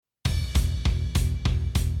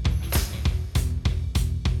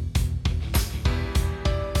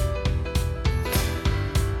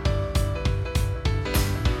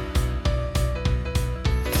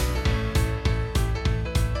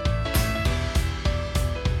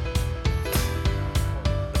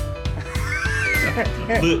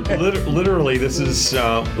Literally, this is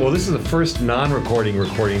this is the first non-recording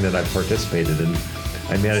that I've participated in.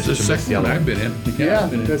 I managed It's the to miss the second other one I've one. been in. Yeah,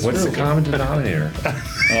 I've been in. that's What's true. the common denominator?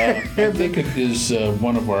 I think it is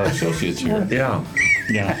one of our associates here. Yeah.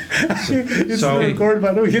 Yeah. It's So- been recorded,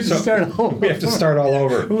 but we get to start all We have to start all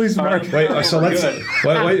over. At least Mark. Wait, so let's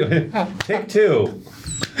wait. Take two.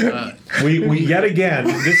 We yet again.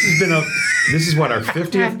 This is what, our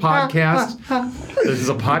 50th podcast. This is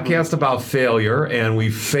a podcast about failure, and we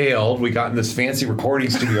failed. We got in this fancy recording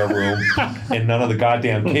studio room, and none of the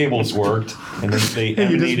goddamn cables worked, and they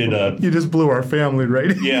emanated a. You just blew our family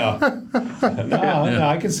rating. Yeah. No,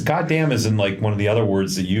 I guess goddamn isn't like one of the other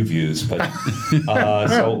words that you've used, but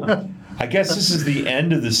so I guess this is the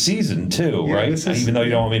end of the season too, Yeah, right? this is- Even though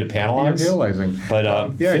you don't want me to You're penalize. penalizing. But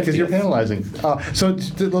Yeah, because you're 50th. penalizing. So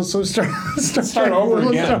start over Let's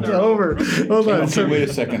again. start over. Hold on. Okay, wait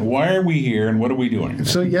a second. Why are we here and what are we doing?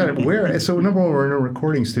 So number one, we're in a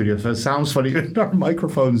recording studio. So it sounds funny. Our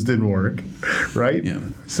microphones didn't work, right? Yeah.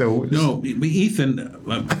 So No, Ethan,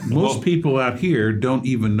 most people out here don't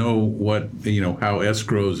even know what, how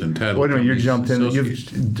escrows and title wait a minute, you companies jumped in.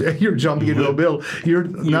 associate- You're jumping into a bill.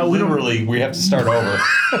 Now we don't. Literally, we have to start over.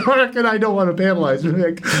 Mark and I don't want to penalize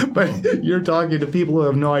Nick, but you're talking to people who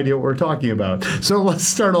have no idea what we're talking about. So let's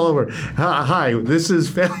start all over. Hi, this is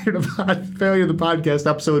Failure the Podcast,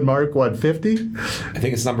 episode Mark, 50? I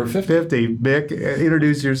think it's number 50. 50. Mick,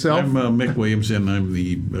 introduce yourself. I'm Mick Williamson. I'm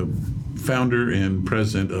the founder and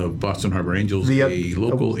president of Boston Harbor Angels, The, a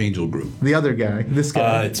local angel group. The other guy, this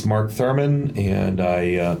guy. It's Mark Thurman, and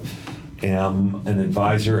I am an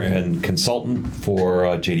advisor and consultant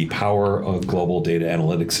for J.D. Power, a global data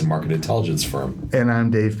analytics and market intelligence firm. And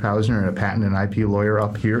I'm Dave Pausner, a patent and IP lawyer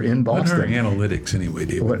up here in What are Boston. analytics anyway,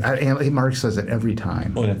 David? Mark says it every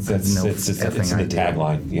time. Well, it's in the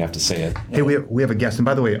tagline. You have to say it. Hey, we have a guest, and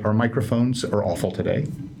by the way, our microphones are awful today.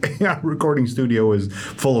 Our recording studio is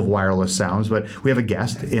full of wireless sounds, but we have a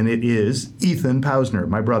guest, and it is Ethan Pausner,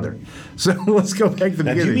 my brother. So let's go back to the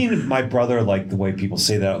Now, do you beginning. mean my brother like the way people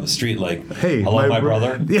say that on the street, like, Hey, hello, my bro-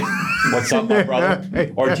 brother? Yeah. What's up, my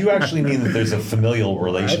brother? Or do you actually mean that there's a familial I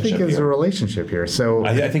relationship think there's a here? relationship here. So,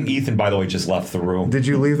 I think Ethan, by the way, just left the room. did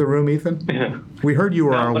you leave the room, Ethan? We heard you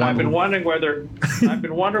were on But one. I've been wondering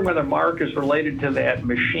whether Mark is related to that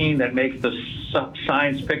machine that makes the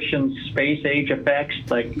science fiction space age effects,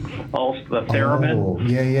 like also the theremin. Oh,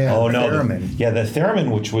 yeah. Oh, the no. theremin. The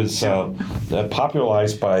theremin, which was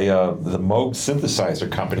popularized by the Moog synthesizer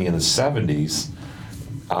company in the 70s,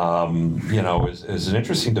 is an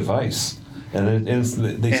interesting device. And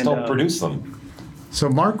they still produce them. So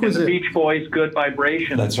Mark And was the it? Beach Boys' "Good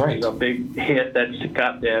Vibrations" That's right. is a big hit that's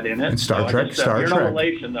got that in it. And Star Trek, you're Star no Trek.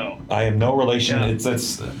 relation, though. I am no relation. Yeah.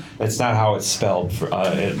 It's not how it's spelled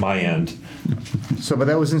at my end. So, but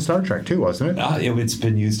that was in Star Trek too, wasn't it? It's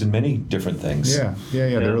been used in many different things. Yeah,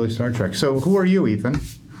 the early Star Trek. So, who are you, Ethan?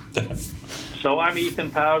 So I'm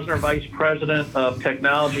Ethan Pausner, Vice President of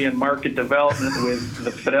Technology and Market Development with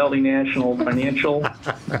the Fidelity National Financial.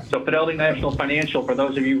 So Fidelity National Financial, for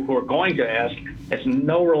those of you who are going to ask, has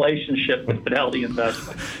no relationship with Fidelity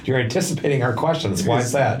Investment. You're anticipating our questions. Why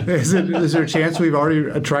is that? Is there a chance we've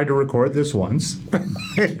already tried to record this once?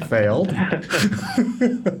 It failed.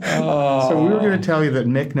 So we were going to tell you that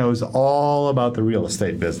Mick knows all about the real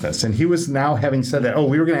estate business. And he was now, having said that,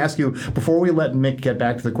 we were going to ask you, before we let Mick get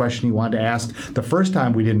back to the question he wanted to ask the first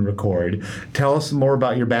time we didn't record, tell us more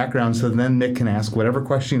about your background so then Mick can ask whatever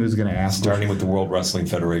question he was going to ask. Starting with the World Wrestling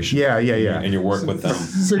Federation. Yeah. And your work with them.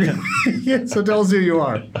 So tell us who you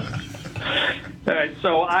are. All right,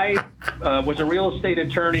 so I was a real estate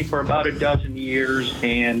attorney for about a dozen years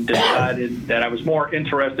and decided that I was more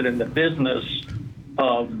interested in the business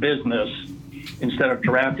of business instead of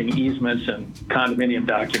drafting easements and condominium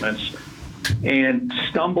documents, and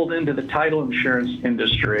stumbled into the title insurance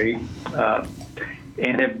industry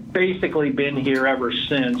and have basically been here ever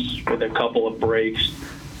since with a couple of breaks.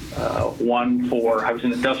 I was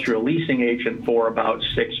an industrial leasing agent for about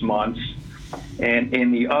 6 months. And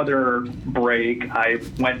in the other break, I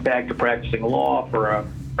went back to practicing law for a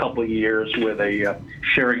couple of years with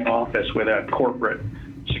sharing an office with a corporate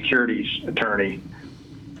securities attorney.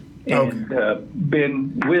 And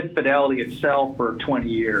been with Fidelity itself for 20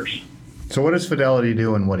 years. So what does Fidelity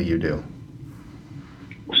do and what do you do?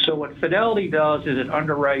 So what Fidelity does is it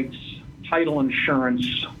underwrites title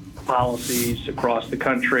insurance policies across the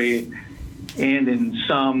country and in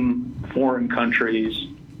some foreign countries.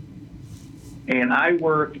 And I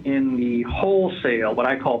work in the wholesale, what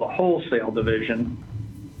I call the wholesale division,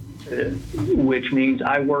 which means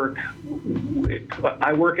I work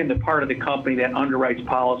in the part of the company that underwrites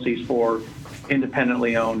policies for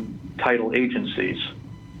independently owned title agencies.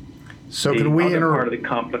 So The can we other part interrupt? of the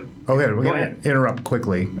company. Okay, we're Go going ahead. to interrupt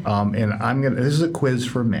quickly, and this is a quiz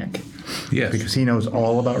for Mick Yes. because he knows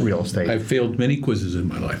all about real estate. I've failed many quizzes in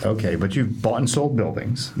my life. Okay, but you've bought and sold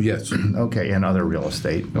buildings. Yes. Okay, and other real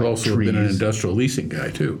estate. I've like also been an trees. industrial leasing guy,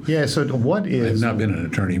 too. Yeah. So what I've is not been an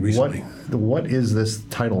attorney what recently. what is this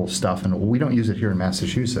title stuff? And we don't use it here in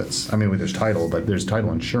Massachusetts. I mean, there's title, but there's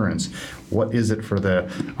title insurance. What is it for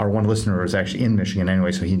our one listener is actually in Michigan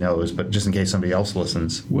anyway, so he knows. But just in case somebody else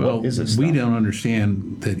listens, Well, what is this we stuff? don't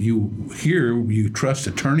understand that you trust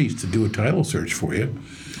attorneys to do a title search for you.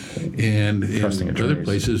 And Trusting in other attorneys.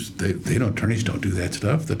 places, attorneys don't do that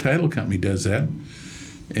stuff. The title company does that.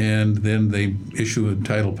 And then they issue a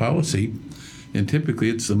title policy. And typically,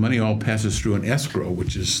 it's the money all passes through an escrow,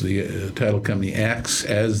 which is the title company acts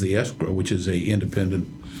as the escrow, which is a independent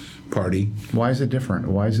party. Why is it different?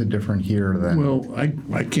 Why is it different here than? Well, I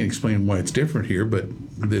can't explain why it's different here, but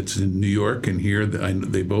it's in New York, and here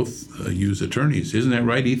they both use attorneys. Isn't that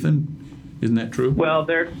right, Ethan? Isn't that true? Well,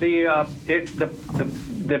 the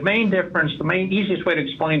main difference, the main easiest way to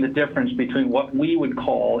explain the difference between what we would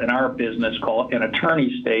call in our business call an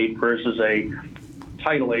attorney state versus a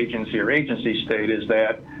title agency or agency state is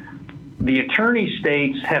that the attorney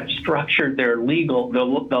states have structured their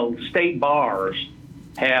the state bars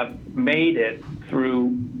have made it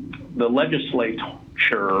through the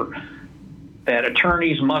legislature that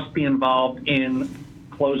attorneys must be involved in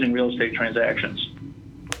closing real estate transactions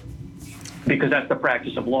because that's the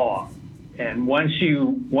practice of law. And once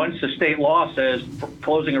the state law says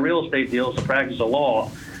closing a real estate deal is the practice of law,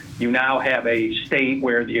 you now have a state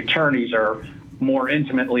where the attorneys are more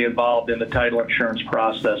intimately involved in the title insurance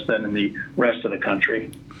process than in the rest of the country.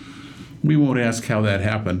 We won't ask how that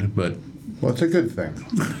happened, but Well, it's a good thing.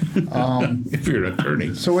 if you're an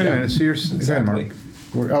attorney. So wait a minute. So you're Exactly.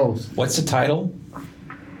 go ahead, Mark. What's the title?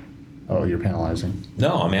 You're penalizing.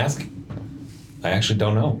 No, I'm asking. I actually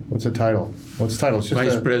don't know. What's the title? What's the title? It's just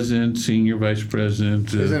Vice president, senior vice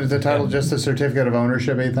president. Isn't the title just a certificate of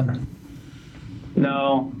ownership, Ethan?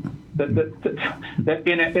 No,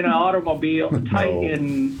 in an automobile,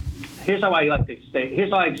 here's how I like to say. Here's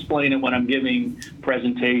how I explain it when I'm giving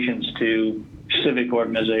presentations to civic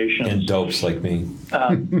organizations. And dopes like me.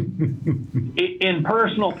 In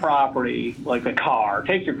personal property, like a car,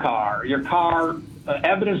 take your car. Your car,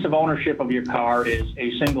 evidence of ownership of your car is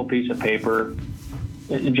a single piece of paper.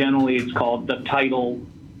 Generally, it's called the title.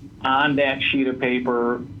 On that sheet of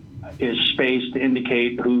paper is spaced to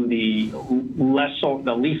indicate who the lessor,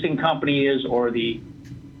 the leasing company is, or the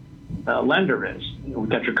lender is. We've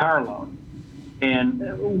got your car loan,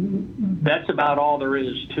 and that's about all there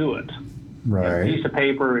is to it. Right. A piece of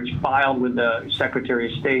paper. It's filed with the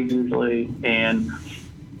Secretary of State usually, and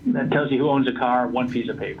that tells you who owns the car. One piece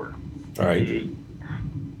of paper. All right.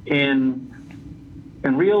 In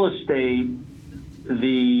real estate, when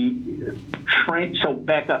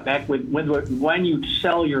you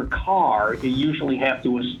sell your car, you usually have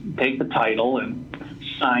to take the title and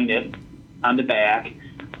sign it on the back.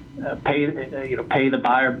 Pay the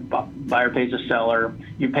buyer. Buyer pays the seller.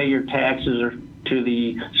 You pay your taxes to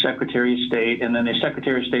the Secretary of State, and then the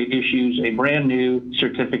Secretary of State issues a brand new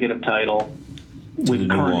certificate of title the with new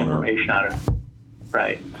current owner. information on it.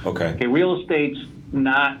 Right. Okay. Okay. Real estate's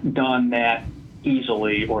not done that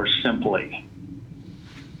easily or simply.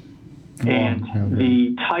 And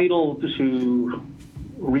the title to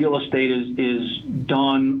real estate is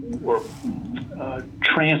done or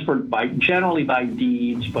transferred generally by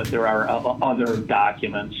deeds, but there are other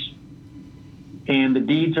documents. And the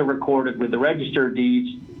deeds are recorded with the register of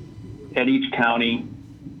deeds at each county.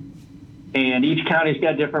 And each county's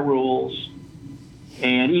got different rules.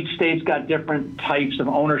 And each state's got different types of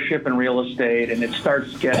ownership in real estate. And it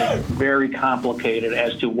starts getting very complicated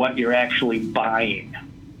as to what you're actually buying.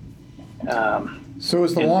 So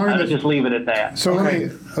is the long and I'll just leave it at that. So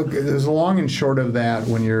there's the long and short of that.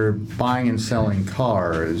 When you're buying and selling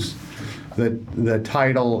cars, the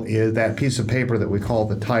title is that piece of paper that we call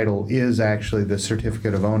the title is actually the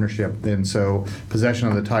certificate of ownership. And so possession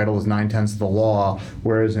of the title is 9/10 of the law.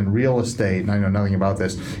 Whereas in real estate, and I know nothing about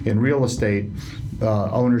this, in real estate,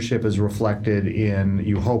 ownership is reflected in,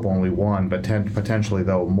 you hope only one, but potentially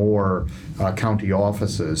though more county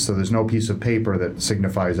offices. So there's no piece of paper that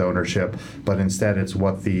signifies ownership, but instead it's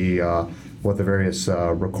what the various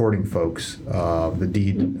recording folks, the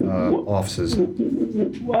deed offices.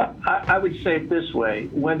 Well, I would say it this way.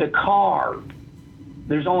 When the car,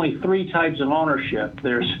 there's only three types of ownership.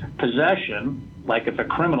 There's possession, like if a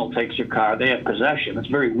criminal takes your car, they have possession. It's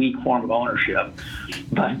a very weak form of ownership.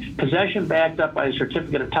 But possession backed up by a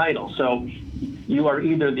certificate of title. So you are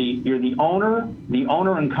either you're the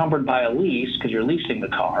owner encumbered by a lease because you're leasing the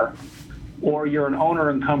car, or you're an owner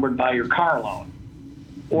encumbered by your car loan,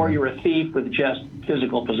 or you're a thief with just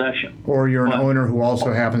physical possession. Or you're an But- owner who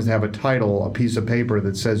also happens to have a title, a piece of paper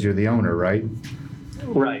that says you're the owner, right?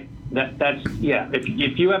 Right. That's yeah. If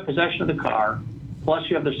you have possession of the car, plus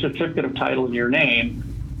you have the certificate of title in your name,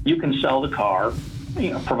 you can sell the car,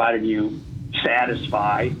 provided you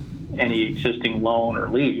satisfy any existing loan or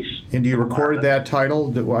lease. And do you record that title?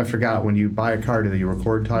 Well, I forgot, when you buy a car, do you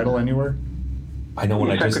record title anywhere? I know when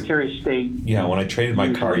The I just Secretary of State. when I traded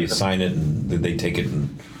my car, you Usually. sign it and they take it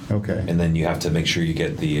Okay. and then you have to make sure you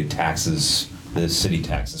get the taxes, the city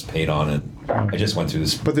taxes paid on it. I just went through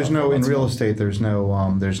this. But there's no, in real estate, there's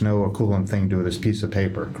no equivalent thing to this piece of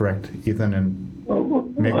paper, correct, Ethan? And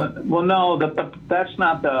Well, no, that's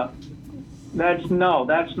not the. That's not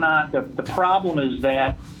the problem. Is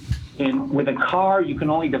that with a car, you can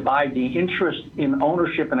only divide the interest in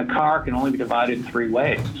ownership in a car can only be divided in three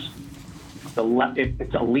ways. If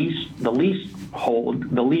it's a lease, the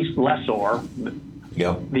lease lessor,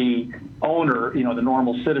 Yep. the owner, the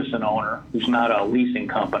normal citizen owner who's not a leasing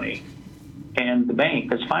company, and the bank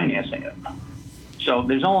that's financing it. So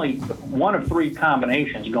there's only one of three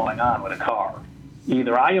combinations going on with a car.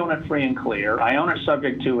 Either I own it free and clear, I own it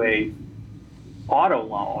subject to a auto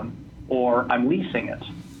loan, or I'm leasing it.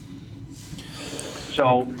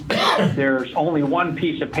 So there's only one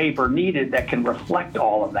piece of paper needed that can reflect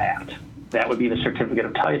all of that. That would be the certificate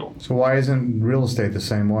of title. so why isn't real estate the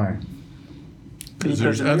same way? Because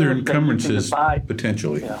there's in other real estate, you can encumbrances divide-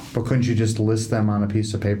 potentially. Yeah. But couldn't you just list them on a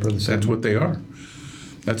piece of paper the same That's way? what they are.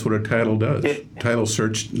 That's what a title does. Title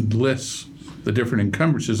search lists the different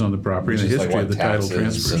encumbrances on the property and the Just like history of what the title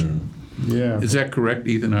taxes transfers. and Yeah. Is that correct,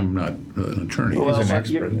 Ethan? I'm not an attorney. Well, an but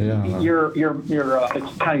expert, yeah.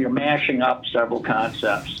 it's kind of you're mashing up several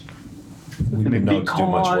concepts. we didn't know it's too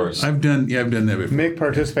much Because- worse. I've done that before. Mick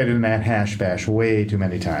participated in that hash bash way too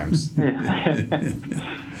many times.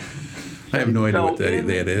 I have no idea So what that in-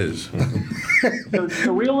 is. So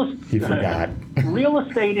He forgot. real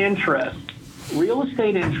estate interest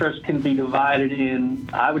can be divided in,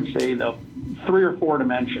 I would say, the 3 or 4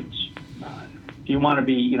 dimensions. If you want to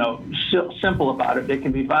be, simple about it, they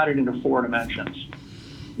can be divided into 4 dimensions,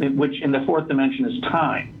 which in the 4th dimension is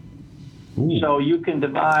time. So you can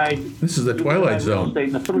divide. This is the Twilight Zone.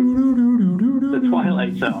 The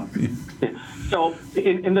Twilight Zone. So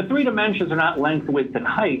in the 3 dimensions are not length, width, and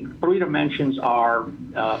height. 3 dimensions are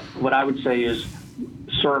what I would say is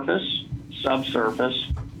surface, subsurface,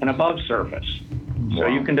 and above surface. So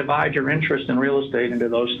you can divide your interest in real estate into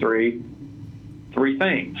those three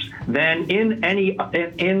things. Then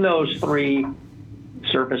in those 3,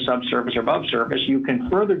 surface, subsurface, or above surface, you can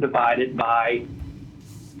further divide it by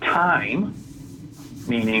time,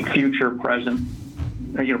 meaning future, present,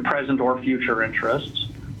 present or future interests.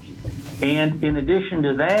 And in addition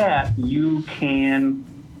to that, you can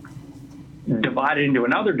divide it into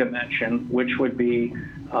another dimension, which would be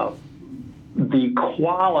the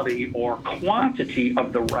quality or quantity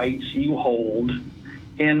of the rights you hold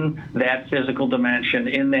in that physical dimension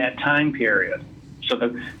in that time period.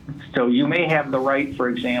 So you may have the right, for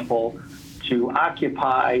example, to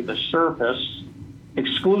occupy the surface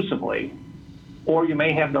exclusively, or you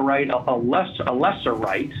may have the right, a lesser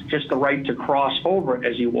right, just the right to cross over it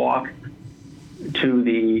as you walk to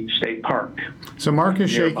the state park. So Mark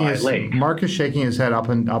is Nearby shaking his head up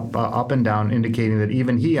and down, indicating that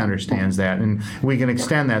even he understands that, and we can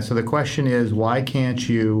extend that. So the question is, why can't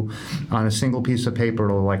you, on a single piece of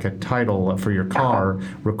paper, like a title for your car,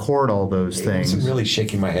 record all those I things? wasn't really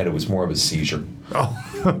shaking my head. It was more of a seizure.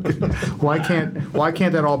 Why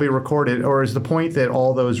can't that all be recorded? Or is the point that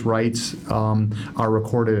all those rights are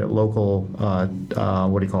recorded at local,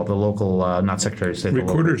 what do you call it, the local, not Secretary of State, the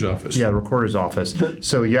local- Recorder's office. Yeah, recorder's office.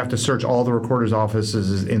 So you have to search all the recorder's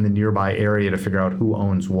offices in the nearby area to figure out who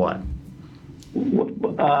owns what.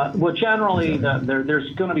 Well, generally, there's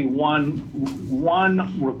going to be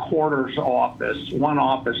one recorder's office, one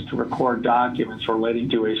office to record documents relating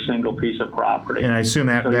to a single piece of property. And I assume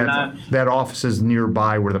that So you're not- that office is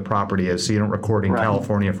nearby where the property is, so you don't record in Right.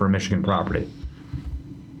 California for a Michigan property.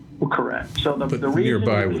 Well, correct. So the But reason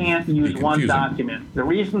nearby you would can't be use one confusing. document, the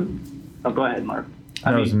reason. Oh, go ahead, Mark.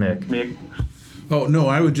 That was Mick. Oh no,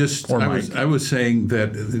 I was Mike. saying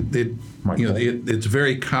that it's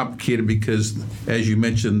very complicated because, as you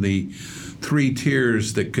mentioned, the 3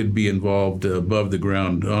 tiers that could be involved above the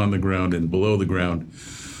ground, on the ground, and below the ground,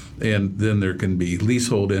 and then there can be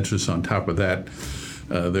leasehold interests on top of that.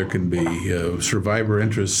 There can be survivor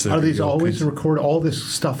interests. Are these always recorded? All this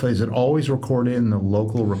stuff, is it always recorded in the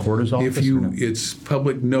local recorder's office? It's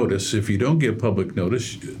public notice. If you don't give public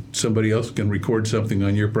notice, somebody else can record something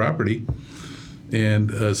on your property.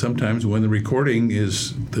 And sometimes when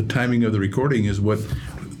the timing of the recording is what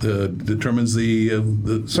determines the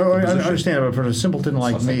So I position. understand, but for a simpleton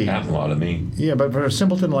like Sounds like me, patent law to me. yeah, but for a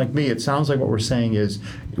simpleton like me, it sounds like what we're saying is,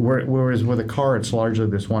 whereas with a car, it's largely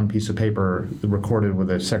this one piece of paper recorded with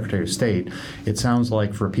the Secretary of State. It sounds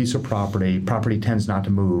like for a piece of property tends not to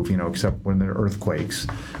move, except when there are earthquakes.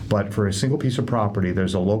 But for a single piece of property,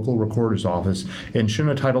 there's a local recorder's office. And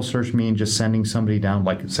shouldn't a title search mean just sending somebody down,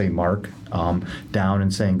 like say Mark, down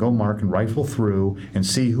and saying, go Mark and rifle through and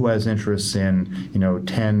see who has interests in,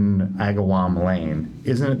 10 Agawam Lane?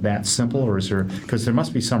 Isn't it that simple, or is there? Because there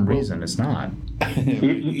must be some reason it's not.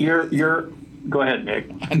 You're. Go ahead, Nick.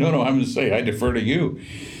 No, I'm going to say I defer to you.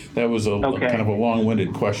 That was Okay. kind of a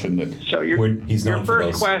long-winded question. So He's your known for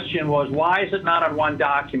first those. question was, why is it not on one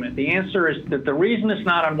document? The answer is that the reason it's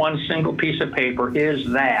not on one single piece of paper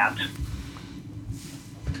is that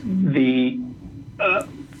the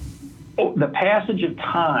passage of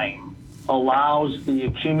time allows the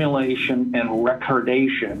accumulation and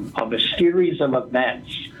recordation of a series of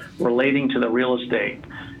events relating to the real estate.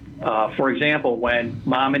 For example, when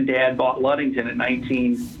Mom and Dad bought Ludington in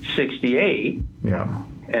 1968, Yeah.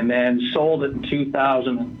 and then sold it in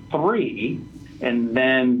 2003, and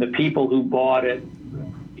then the people who bought it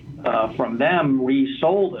from them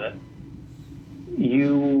resold it,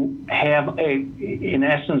 you have in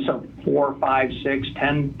essence of 4, 5, 6,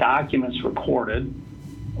 10 documents recorded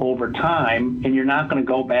over time, and you're not going to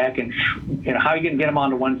go back and how are you going to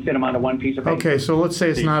fit them onto one piece of paper? Okay, so let's say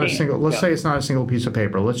it's You not a can't. single. Let's Yeah. say it's not a single piece of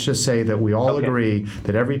paper. Let's just say that we all Okay. agree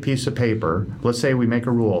that every piece of paper. Let's say we make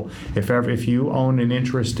a rule: if you own an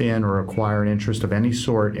interest in or acquire an interest of any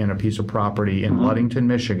sort in a piece of property in Ludington,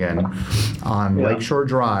 Michigan, on Yeah. Lakeshore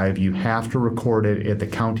Drive, you have to record it at the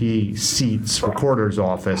county seats recorder's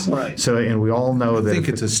office. Right. So, and we all know I that. think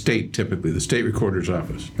if it's a state, typically, the state recorder's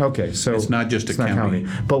office. Okay, so It's not just a it's not county.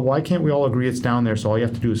 But why can't we all agree it's down there? So all you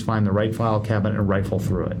have to do is find the right file cabinet and rifle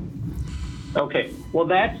through it. Okay, well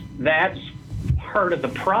that's part of the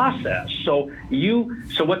process. So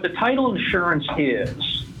what the title insurance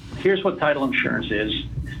is, here's what title insurance is.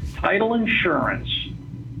 Title insurance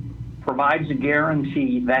provides a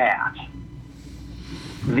guarantee that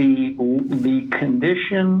the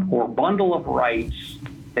condition or bundle of rights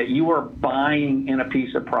that you are buying in a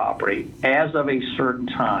piece of property as of a certain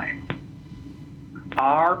time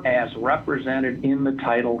are as represented in the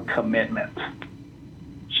title commitment.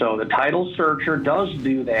 So the title searcher does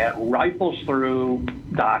do that, rifles through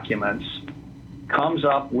documents, comes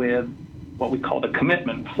up with what we call the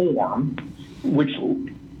commitment form, which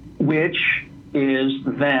is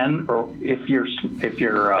then, or if you're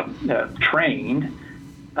trained,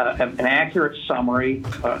 an accurate summary,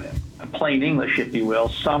 plain English, if you will,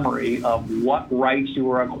 summary of what rights you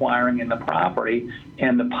are acquiring in the property,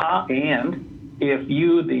 and if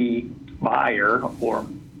you, the buyer or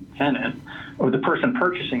tenant, or the person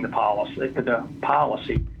purchasing the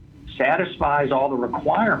policy satisfies all the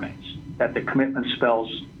requirements that the commitment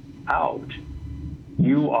spells out,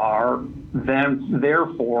 you are then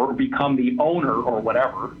therefore become the owner or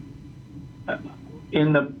whatever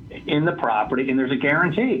in the property, and there's a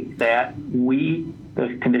guarantee that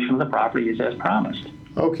the condition of the property is as promised.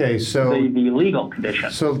 Okay, so The legal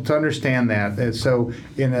condition. So to understand that, so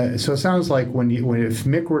it sounds like if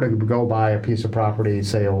Mick were to go buy a piece of property,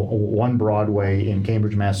 say 1 Broadway in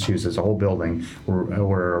Cambridge, Massachusetts, a whole building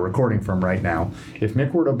we're recording from right now. If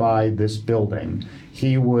Mick were to buy this building,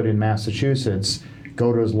 he would in Massachusetts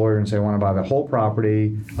go to his lawyer and say, I want to buy the whole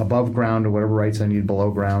property above ground or whatever rights I need below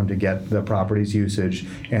ground to get the property's usage.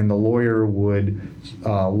 And the lawyer would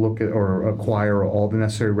look at or acquire all the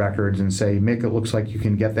necessary records and say, Mick, it looks like you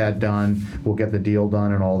can get that done. We'll get the deal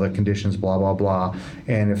done and all the conditions, blah, blah, blah.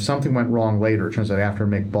 And if something went wrong later, it turns out after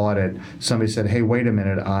Mick bought it, somebody said, hey, wait a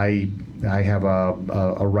minute, I have a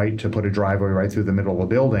right to put a driveway right through the middle of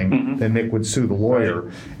the building, then Mick would sue the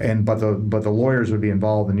lawyer, but the lawyers would be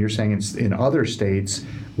involved. And you're saying in other states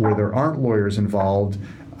where there aren't lawyers involved,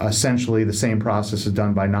 essentially the same process is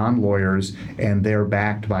done by non-lawyers, and they're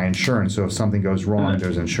backed by insurance. So if something goes wrong,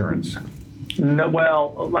 there's insurance. No,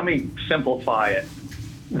 well, let me simplify it.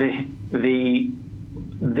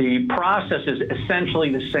 The process is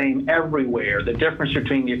essentially the same everywhere. The difference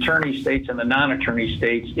between the attorney states and the non-attorney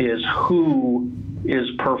states is who is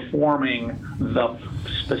performing the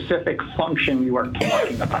specific function you are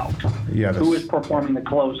talking about. Yeah, who is performing the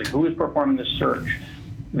closing? Who is performing the search?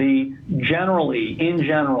 in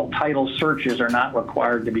general, title searches are not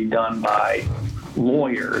required to be done by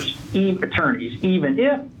lawyers, attorneys, even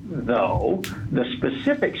if, though, the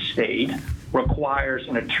specific state requires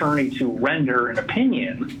an attorney to render an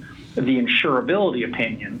opinion, the insurability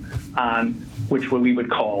opinion, on which we would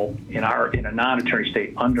call in a non-attorney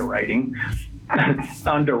state underwriting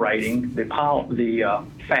the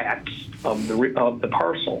facts of the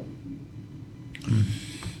parcel.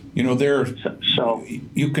 You know, So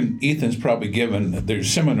Ethan's probably given, there's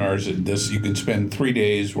seminars at this, you can spend 3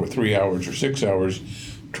 days or 3 hours or 6 hours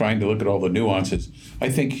trying to look at all the nuances. I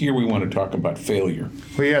think here we want to talk about failure.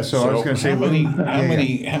 Well, yeah. So I was going to say,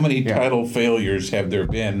 how many title failures have there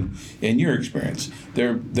been in your experience?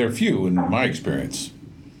 They're few in my experience.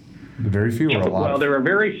 Very few or a lot. well, there are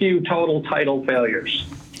very few total title failures.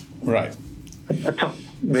 Right.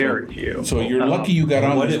 Very few. So you're lucky you got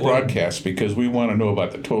on what this it- what- broadcast because we want to know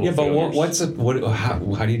about the total Yeah, but failures.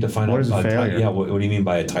 how do you define What is a ti- failure? Yeah, what do you mean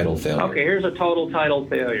by a title failure? Okay, here's a total title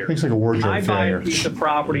failure. Looks like a wardrobe I buy failure. a piece of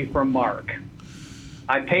property from Mark.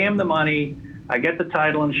 I pay him the money. I get the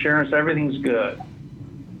title insurance. Everything's good.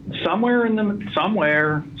 Somewhere,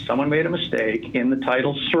 someone made a mistake in the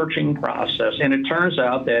title searching process, and it turns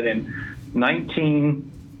out that in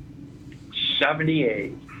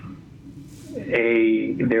 1978,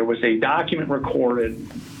 there was a document recorded.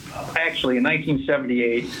 Actually, in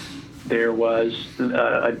 1978, there was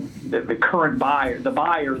the current buyer, the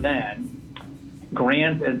buyer then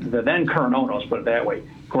granted, the then current owner, let's put it that way,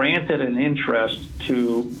 granted an interest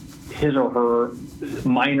to his or her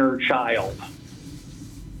minor child.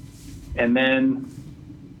 And then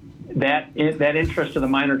that interest to the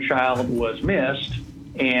minor child was missed,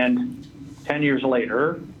 and 10 years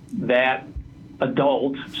later, that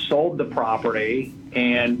adult sold the property,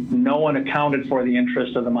 and no one accounted for the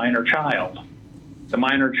interest of the minor child. The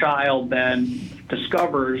minor child then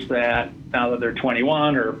discovers that now that they're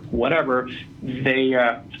 21 or whatever, they're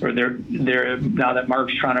now that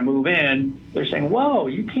Mark's trying to move in, they're saying, "Whoa,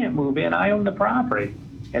 you can't move in. I own the property."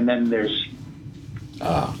 And then there's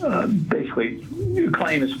basically a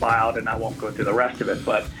claim is filed, and I won't go through the rest of it,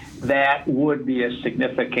 but that would be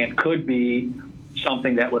could be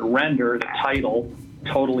something that would render the title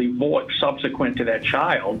totally void, subsequent to that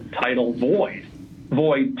child, title void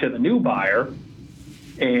to the new buyer,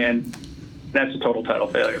 and that's a total title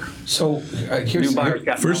failure. So New buyer's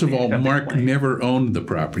got First of nothing all, except the Mark claim. never owned the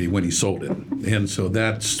property when he sold it. And so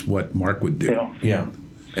that's what Mark would do. You know, yeah.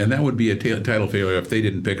 And that would be a title failure if they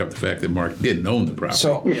didn't pick up the fact that Mark didn't own the property.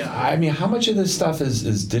 So I mean, how much of this stuff is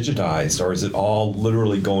digitized, or is it all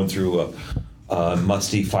literally going through a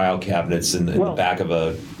musty file cabinets in the Well- back of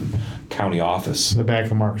a county office? The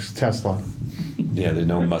back of Mark's Tesla. Yeah, there's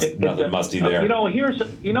nothing musty there. You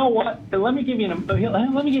know, what? Let me give you a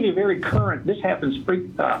very current. This happens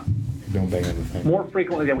Don't bang anything. more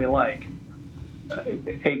frequently than we like.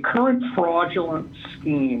 A current fraudulent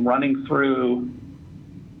scheme running through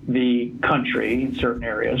the country in certain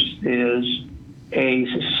areas is a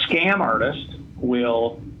scam artist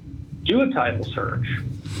will do a title search,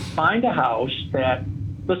 find a house that,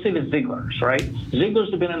 let's say the Zieglers, right? Zieglers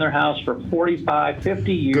have been in their house for 45,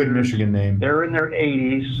 50 years. Good Michigan name. They're in their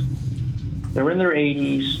 80s.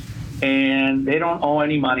 And they don't owe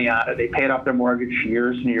any money on it. They paid off their mortgage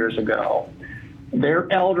years and years ago.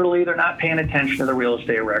 They're elderly. They're not paying attention to the real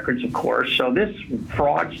estate records, of course. So this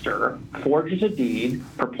fraudster forges a deed,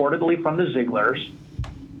 purportedly from the Zieglers,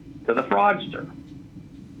 to the fraudster.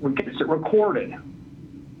 Gets it recorded.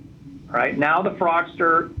 Right? Now the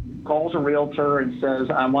fraudster calls a realtor and says,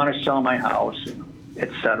 "I want to sell my house," et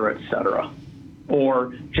cetera, et cetera.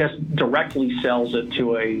 Or just directly sells it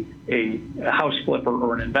to a house flipper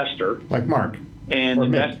or an investor. Like Mark. And Or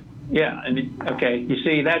invest. Yeah. Okay. You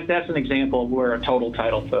see, that's an example of where a total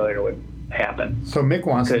title failure would happen. So Mick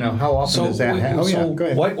wants to know how often does that happen? Oh, yeah, go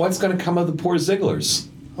ahead. What's going to come of the poor Zieglers?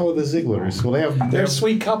 Oh, the Zieglers. Well, They're a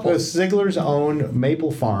sweet couple. The Zieglers own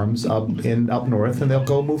Maple Farms up north, and they'll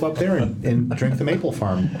go move up there and drink the Maple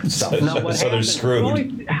Farm stuff. Now, what So they're happens-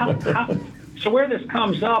 screwed. So where this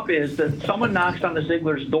comes up is that someone knocks on the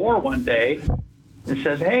Ziegler's door one day and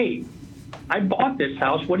says, "Hey, I bought this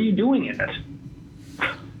house. What are you doing in it?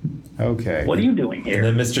 Okay. What are you doing And here?"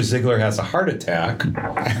 then Mr. Ziegler has a heart attack.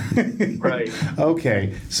 Right.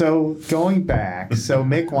 Okay. So going back, so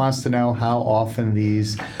Mick wants to know how often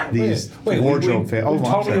these wardrobe fail. we I'm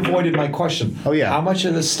totally sorry. avoided my question. Oh, yeah. How much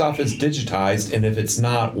of this stuff is digitized, and if it's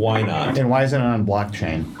not, why not? And why isn't it on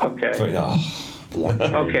blockchain? Okay.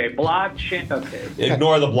 Okay, Blockchain. Okay.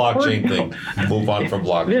 ignore the blockchain thing. Move on from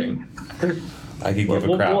blockchain. I could give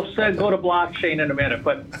a crap. We'll go to blockchain in a minute,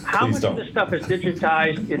 but how Please much don't. of this stuff is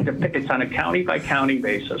digitized? It's on a county by county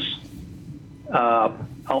basis.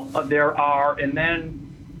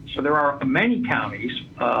 There are many counties.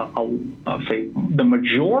 I'll say the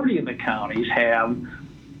majority of the counties have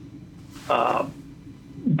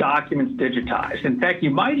documents digitized. In fact,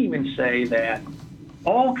 you might even say that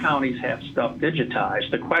all counties have stuff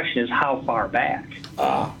digitized. The question is how far back,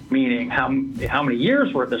 meaning how many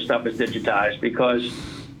years worth of stuff is digitized, because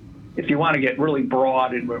if you want to get really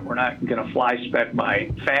broad, and we're not going to fly spec my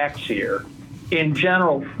facts here, in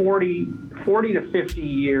general, 40 to 50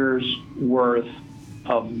 years worth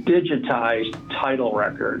of digitized title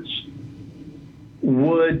records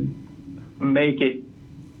would make it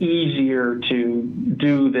easier to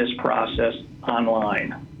do this process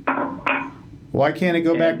online. Why can't it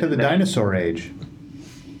go back to the dinosaur age?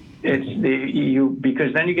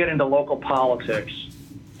 Because then you get into local politics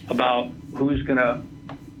about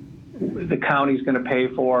the county's going to pay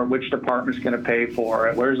for, which department's going to pay for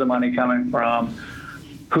it, where's the money coming from,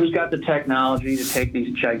 who's got the technology to take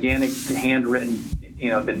these gigantic handwritten,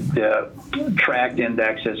 the tract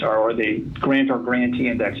indexes or the grant or grantee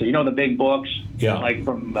indexes. You know, the big books, Yeah. like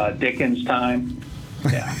from Dickens' time.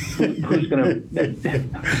 Yeah. Who's going to?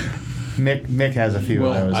 Mick has a few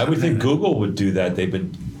of those. I would think Google would do that. They've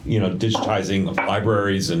been, digitizing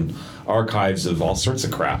libraries and archives of all sorts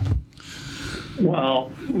of crap.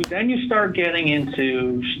 Well, then you start getting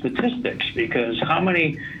into statistics, because how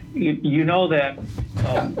many, that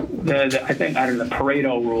the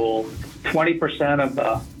Pareto rule, 80% of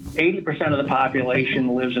the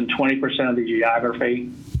population lives in 20% of the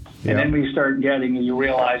geography. Yeah. And then we start getting, you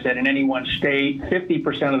realize that in any one state,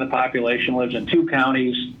 50% of the population lives in 2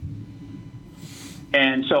 counties.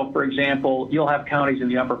 And so, for example, you'll have counties in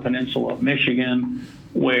the Upper Peninsula of Michigan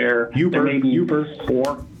where there may be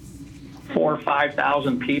 4,000 or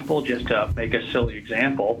 5,000 people, just to make a silly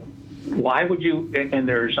example. Why would you? And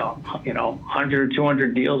there's 100,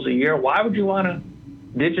 200 deals a year. Why would you want to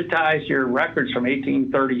digitize your records from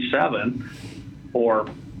 1837 or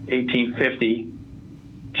 1850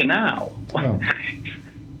 to now? Oh.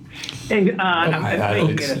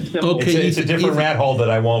 It's a different rat hole that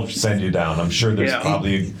I won't send you down. I'm sure there's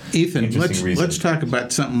probably Ethan, interesting reasons. let's talk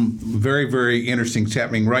about something very, very interesting that's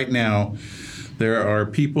happening right now. There are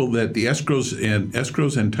people that the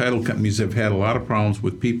escrows and title companies have had a lot of problems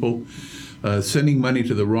with people sending money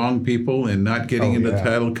to the wrong people and not getting into the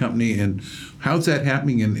title company. And how's that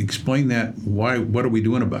happening? And explain that. Why? What are we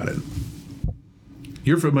doing about it?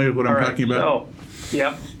 You're familiar with what I'm talking about?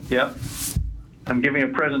 So, yep. I'm giving a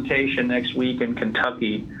presentation next week in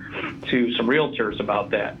Kentucky to some realtors about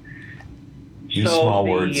that. Use small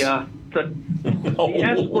words. The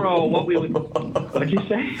escrow, what'd you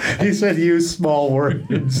say? He said use small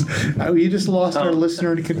words. You just lost our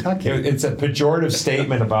listener in Kentucky. It's a pejorative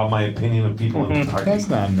statement about my opinion of people in Kentucky. That's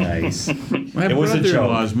not nice. My It was a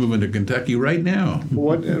brother-in-law is moving to Kentucky right now.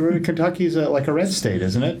 Kentucky's like a red state,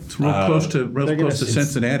 isn't it? It's real close to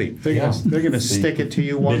Cincinnati. They're going to stick it to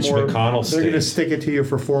you Mitch McConnell They're going to state. stick it to you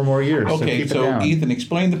for 4 more years. Okay, keep it so down. Ethan,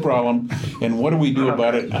 explain the problem and what do we do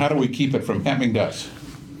about it? How do we keep it from happening to us?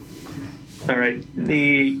 All right.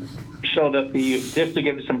 Just to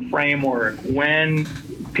give you some framework, when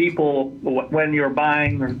you're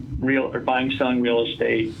buying, selling real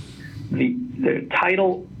estate, the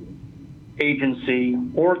title agency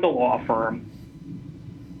or the law firm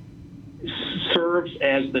serves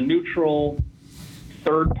as the neutral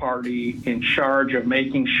third party in charge of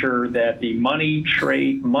making sure that the money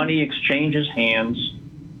exchanges hands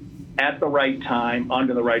at the right time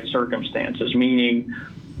under the right circumstances, meaning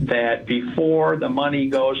that before the money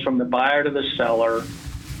goes from the buyer to the seller,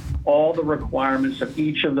 all the requirements of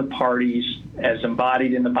each of the parties as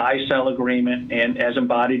embodied in the buy-sell agreement and as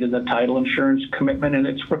embodied in the title insurance commitment and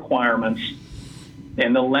its requirements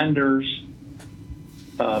and the lender's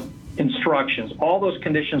instructions, all those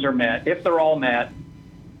conditions are met. If they're all met,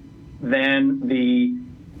 then the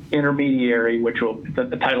intermediary,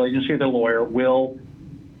 the title agency or the lawyer, will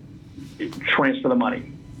transfer the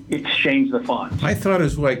money. Exchange the funds. I thought it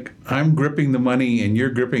was like I'm gripping the money and you're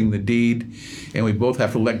gripping the deed, and we both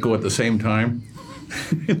have to let go at the same time.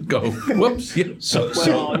 Go, whoops. Yeah.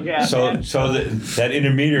 That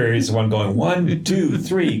intermediary is the one going 1, 2,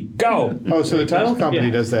 3, go. Oh, so the title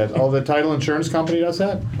company does that. Oh, the title insurance company does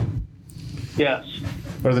that? Yes.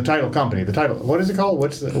 Or the title company. The title. What is it called?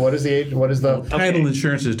 What is the Title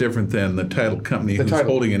insurance is different than the title company who's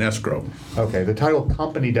holding an escrow. Okay, the title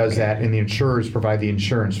company does that, and the insurers provide the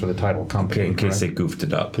insurance for the title company. In case they goofed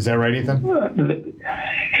it up. Is that right, Ethan?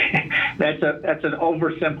 That's an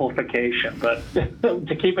oversimplification, but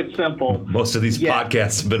to keep it simple, Most of these Yeah.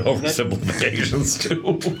 podcasts have been oversimplifications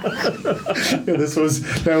too.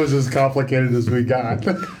 That was as complicated as we got.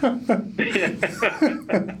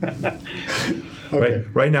 Okay.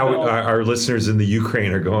 Right now, Well- our listeners in the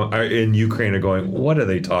Ukraine are going. What are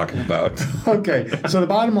they talking about? Okay, so the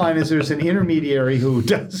bottom line is there's an intermediary who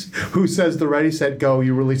says the ready, set, go.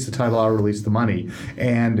 You release the title, I'll release the money.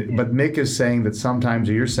 But Mick is saying that sometimes,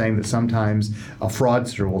 or you're saying that sometimes a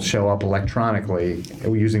fraudster will show up electronically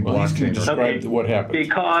using Well, he's going blockchain. to describe what happens.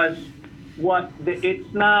 because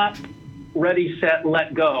it's not ready, set,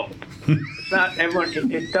 let go. It's not everyone.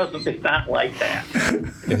 It doesn't. It's not like that.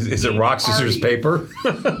 Is it rock, scissors, paper?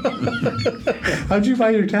 How'd you buy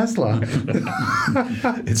your Tesla?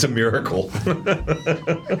 It's a miracle.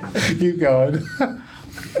 Keep going.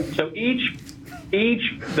 So each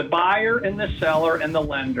the buyer and the seller and the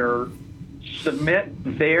lender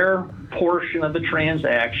submit their portion of the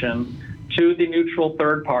transaction to the neutral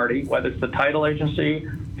third party, whether it's the title agency,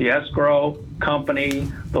 the escrow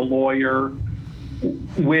company, the lawyer,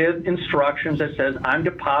 with instructions that says, I'm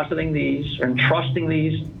depositing these and trusting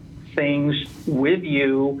these things with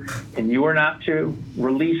you, and you are not to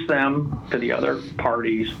release them to the other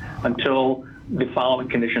parties until the following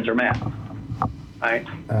conditions are met. Right?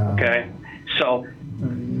 Okay? So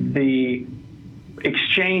the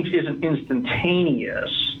exchange isn't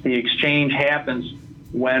instantaneous. The exchange happens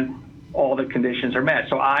when all the conditions are met.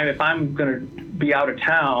 So if I'm going to be out of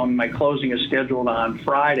town, my closing is scheduled on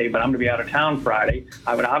Friday, but I'm going to be out of town Friday,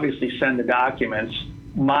 I would obviously send the documents,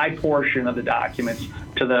 my portion of the documents,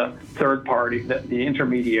 to the third party, the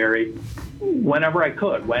intermediary, whenever I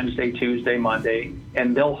could, Wednesday, Tuesday, Monday,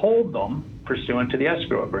 and they'll hold them pursuant to the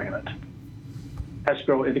escrow agreement.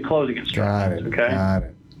 The closing instructions. Got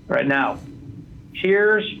it. Right now,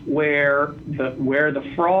 here's where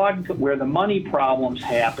the money problems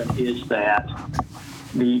happen is that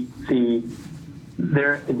the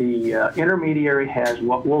intermediary has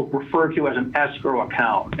what we'll refer to as an escrow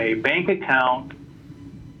account, a bank account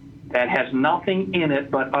that has nothing in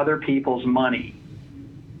it but other people's money.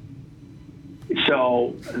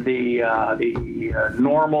 So the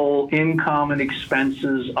normal income and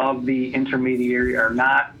expenses of the intermediary are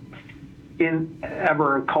not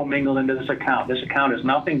ever commingled into this account. This account is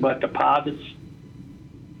nothing but deposits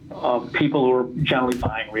of people who are generally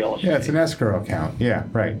buying real estate. Yeah, it's an escrow account. Yeah,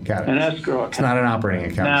 right. Got it. An escrow account. It's not an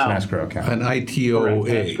operating account. It's an Now- escrow account. An Correct, ITOA.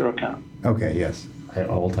 escrow account. Okay. Yes.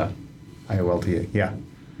 IOLTA. Yeah.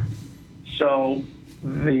 So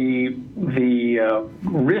the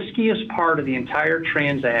riskiest part of the entire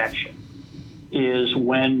transaction is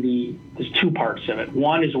when there's two parts of it.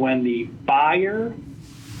 One is when the buyer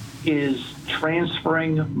is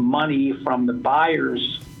transferring money from the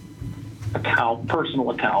buyer's account, personal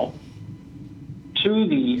account, to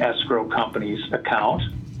the escrow company's account.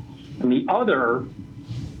 And the other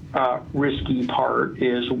risky part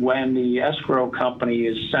is when the escrow company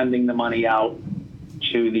is sending the money out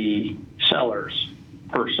to the seller's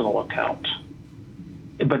personal account.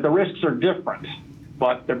 But the risks are different,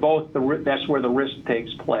 but they're both that's where the risk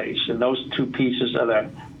takes place in those two pieces of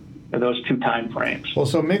those two time frames. Well,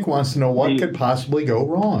 so Mick wants to know what could possibly go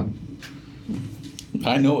wrong.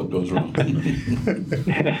 I know it goes wrong.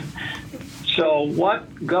 So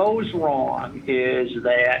what goes wrong is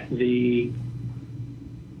that the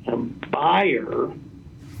buyer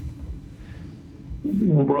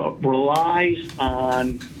relies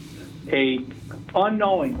on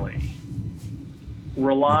unknowingly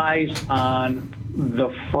relies on the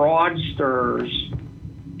fraudster's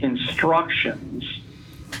instructions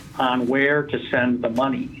on where to send the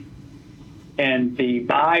money. And the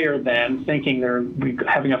buyer then, thinking they're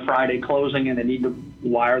having a Friday closing and they need to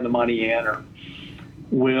wire the money in, or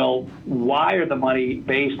will wire the money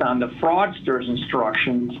based on the fraudster's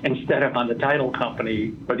instructions instead of on the title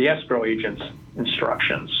company or the escrow agent's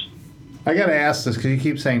instructions. I got to ask this because you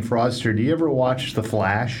keep saying fraudster. Do you ever watch The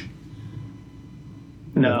Flash?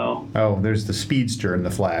 No. Oh, there's the speedster in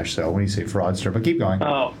The Flash. So when you say fraudster, but keep going.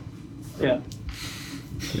 Oh, yeah.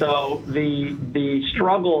 So the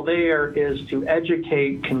struggle there is to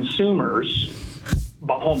educate consumers,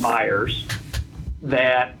 home buyers,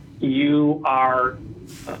 that you are,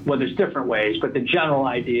 well, there's different ways, but the general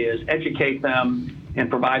idea is educate them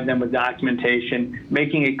and provide them with documentation,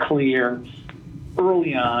 making it clear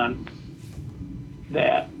early on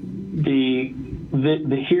that this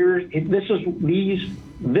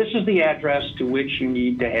is the address to which you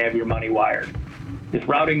need to have your money wired. This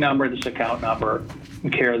routing number, this account number,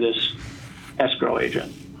 in care of this escrow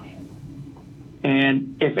agent.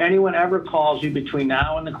 And if anyone ever calls you between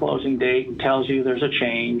now and the closing date and tells you there's a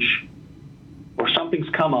change,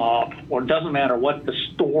 something's come up, or it doesn't matter what the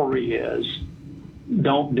story is,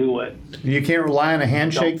 don't do it. You can't rely on a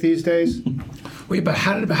handshake these days. Wait, but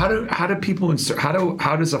how do people insert? How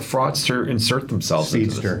does a fraudster insert themselves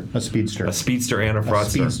into Speedster, a speedster. this? A speedster and a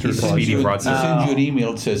fraudster. speedster A speedy He fraudster. sends you an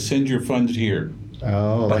email that says, send your funds here.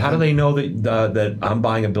 Oh, But like how do they know that I'm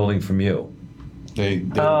buying a building from you? They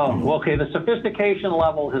Oh, okay. The sophistication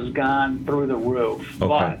level has gone through the roof, Okay.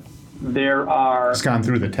 but there are it's gone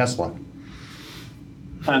through the Tesla.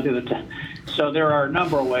 so there are a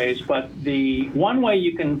number of ways. But the one way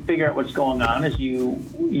you can figure out what's going on is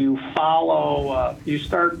you follow you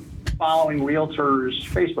start following realtors'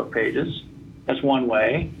 Facebook pages. That's one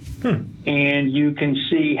way. And you can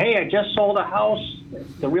see, hey, I just sold a house.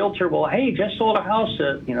 The realtor will, hey, just sold a house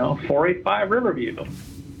at 485 Riverview.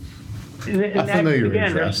 A familiar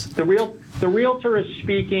again, address. the realtor is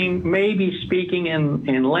maybe speaking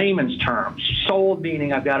in layman's terms. Sold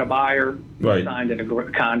meaning I've got a buyer Right. signed a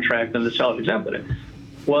contract and the seller accepted it.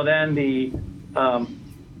 Well, then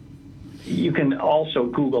you can also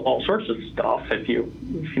Google all sorts of stuff if you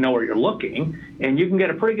know where you're looking, and you can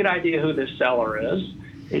get a pretty good idea who this seller is.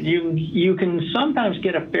 You can sometimes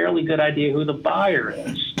get a fairly good idea who the buyer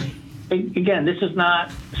is. Again, this is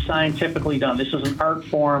not scientifically done. This is an art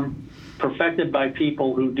form perfected by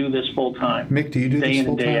people who do this full time. Mick, do you do day this in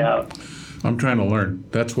full and day time? out? I'm trying to learn.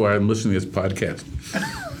 That's why I'm listening to this podcast.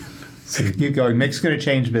 Keep going. Mick's going to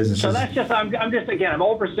change businesses. So that's just I'm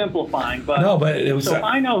oversimplifying, but No, but it was. so if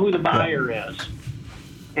I know who the buyer is,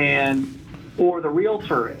 or the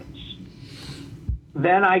realtor is,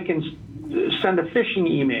 then I can send a phishing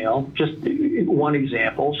email. Just one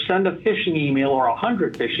example: send a phishing email or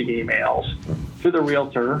 100 phishing emails to the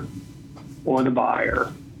realtor or the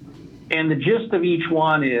buyer, and the gist of each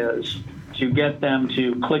one is to get them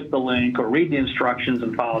to click the link or read the instructions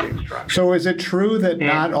and follow the instructions. So is it true that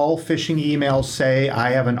not all phishing emails say,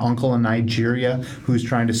 I have an uncle in Nigeria who's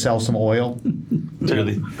trying to sell some oil?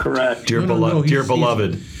 Correct. Dear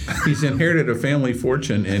beloved. He's inherited a family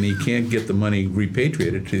fortune and he can't get the money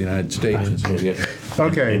repatriated to the United States. And so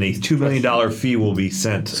Okay. And a $2 million fee will be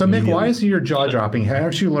sent. So Mick, why is your jaw dropping?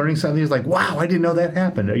 Aren't you learning something? He's like, wow, I didn't know that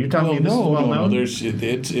happened. Are you telling me this is well known?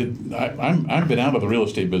 I've been out of the real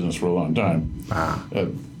estate business for a long time.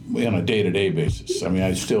 On a day-to-day basis. I mean,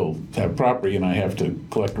 I still have property and I have to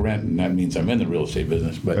collect rent, and that means I'm in the real estate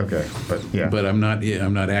business. But Okay, but yeah. but I'm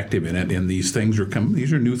not active in it. And these things are coming.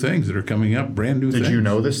 These are new things that are coming up, brand new things. Did you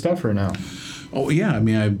know this stuff or no? Oh yeah, I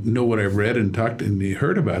mean, I know what I've read and talked and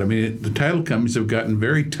heard about. I mean, the title companies have gotten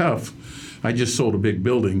very tough. I just sold a big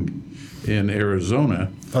building in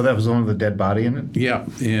Arizona. Oh, that was the one with the dead body in it? Yeah,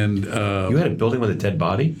 and You had a building with a dead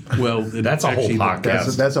body? well, That's a whole actually,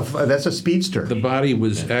 podcast. That's a speedster. The body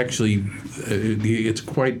was actually, it's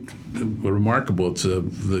quite remarkable. It's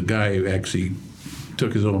the guy actually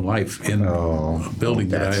took his own life in a building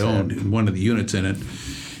that I that's owned, sad. in one of the units in it.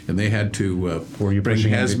 And they had to Were you bring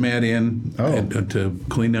pushing hazmat in to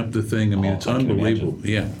clean up the thing. I mean, it's I can unbelievable.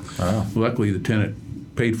 Yeah. Wow. Luckily, the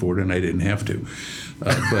tenant paid for it, and I didn't have to.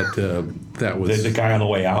 But that was The guy on the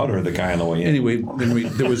way out or the guy on the way in? anyway. Then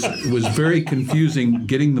it was very confusing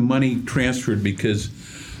getting the money transferred because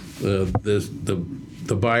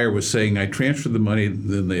the buyer was saying, I transferred the money.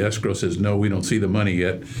 Then the escrow says, no, we don't see the money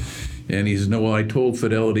yet. And he says, no, well, I told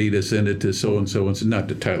Fidelity to send it to so-and-so, and so not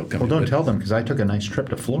the title company. Well, don't but- tell them because I took a nice trip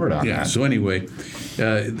to Florida on Yeah, that. so anyway,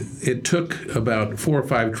 it took about 4 or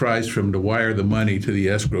 5 tries for them to wire the money to the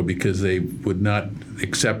escrow because they would not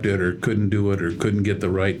accept it or couldn't do it or couldn't get the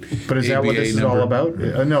right But is that what ABA this is number. all about?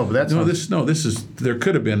 No, but that's No, not- this is, there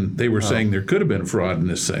could have been, they were saying there could have been fraud in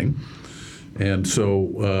this thing. And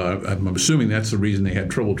so I'm assuming that's the reason they had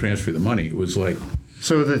trouble transferring the money. It was like,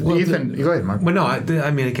 So Ethan, go ahead, Mark. Well, no,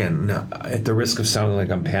 I mean, again, no, at the risk of sounding like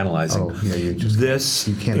I'm panelizing, Oh, yeah, you just- this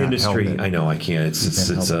you cannot industry, help it. I know I can't. It's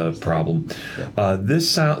can't it's help a problem.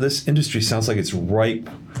 This industry sounds like it's ripe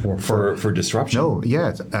for disruption. No,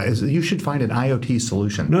 yeah, you should find an IoT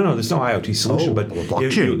solution. No, there's no IoT solution, Oh, but well,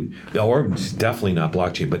 blockchain. or definitely not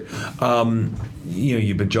blockchain. But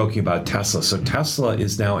you've been joking about Tesla. So Tesla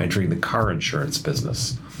is now entering the car insurance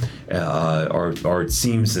business, or it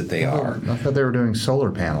seems that they are. I thought they were doing solar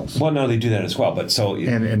panels. Well, no, they do that as well. But so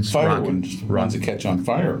And fire rocket. ones that catch on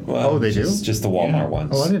fire. well, Oh, they do? just the Walmart Yeah.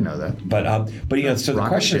 ones. Oh, I didn't know that. But you know, so the Rocket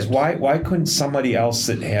question is ships. why couldn't somebody else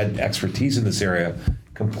that had expertise in this area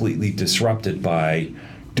completely disrupt it by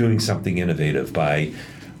doing something innovative, by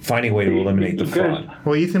finding a way to eliminate the fraud?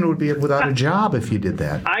 Well, Ethan would be without a job if you did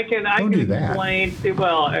that. I can Don't do that. explain.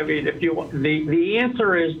 Well, I mean, if you the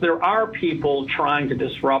answer is there are people trying to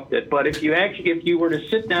disrupt it, but if you were to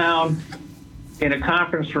sit down in a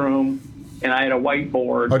conference room and I had a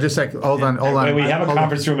whiteboard. Oh, just a sec. Hold on. And we have a Hold on.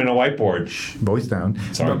 conference room and a whiteboard. Voice down.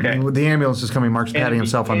 Sorry. Okay. The ambulance is coming. Mark's patting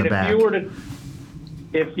himself on the back.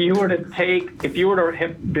 If you were to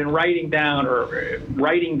have been writing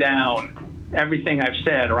down everything I've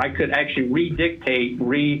said, or I could actually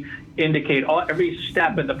indicate every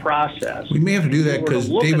step in the process. We may have to do that If you were to because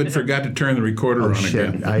look at David the- forgot to turn the recorder on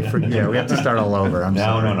Shit. again. Yeah, we have to start all over. I'm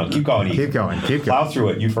sorry. No. Keep going. Ethan. Keep going. Plow through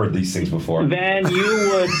it. You've heard these things before. Then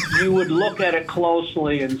you would look at it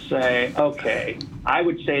closely and say, okay, I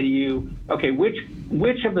would say to you, okay, which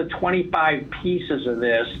of the 25 pieces of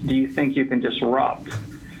this do you think you can disrupt?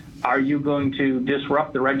 Are you going to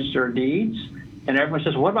disrupt the Register of Deeds? And everyone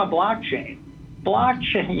says, what about blockchain?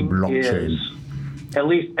 Blockchain is, at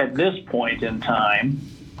least at this point in time,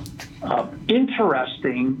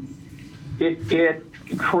 interesting. It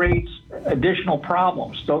creates additional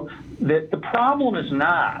problems. So the problem is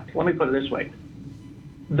not, let me put it this way,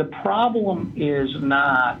 the problem is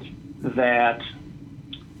not that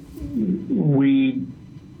we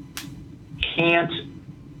can't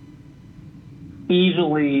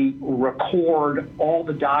easily record all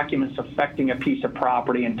the documents affecting a piece of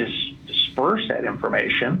property and disperse that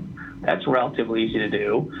information. That's relatively easy to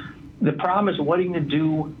do. The problem is what are you going to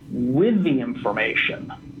do with the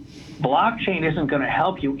information? Blockchain isn't going to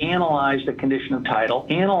help you analyze the condition of title,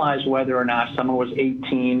 analyze whether or not someone was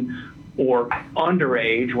 18 or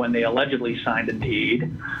underage when they allegedly signed a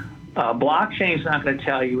deed. Blockchain is not going to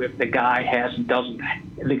tell you if the guy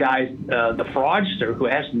the fraudster who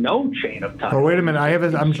has no chain of title. Oh, wait a minute.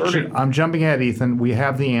 I'm jumping ahead, Ethan. We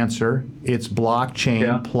have the answer. It's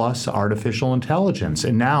blockchain plus artificial intelligence.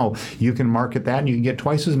 And now you can market that and you can get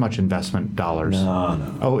twice as much investment dollars.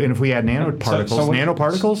 No. Oh, and if we add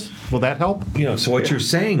nanoparticles, will that help? So what you're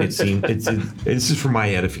saying, it seems, this is for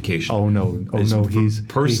my edification. Oh, no.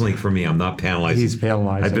 Personally, for me, I'm not panelizing. He's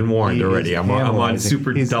panelizing. I've been warned already. I'm on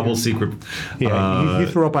super double secret. Yeah,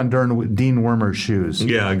 he threw up on Dean Wormer's shoes.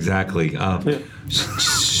 Yeah, exactly.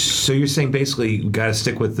 So you're saying basically you got to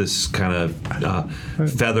stick with this kind of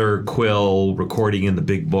feather quill recording in the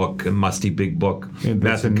big book, a musty big book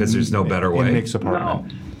method because there's no better way. In Nick's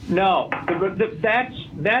apartment. No.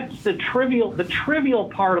 That's the trivial. The trivial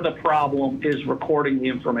part of the problem is recording the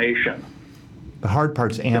information. The hard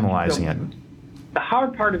part's analyzing it. The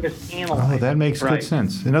hard part of it is analyzing. Oh, that makes good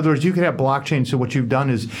sense. In other words, you could have blockchain. So what you've done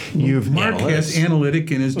is Mark has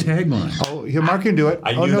analytic in his tagline. Oh, Mark can do it.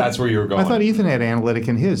 I knew that's where you were going. I thought Ethan had analytic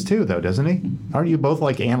in his too, though, doesn't he? Aren't you both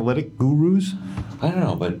like analytic gurus? I don't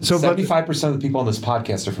know, but 75% of the people on this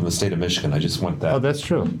podcast are from the state of Michigan. I just want that. Oh, that's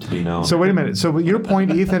true. To be known. So wait a minute. So your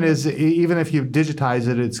point, Ethan, is even if you digitize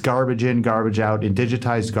it, it's garbage in, garbage out, and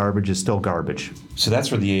digitized garbage is still garbage. So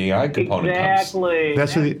that's where the AI component comes. Exactly.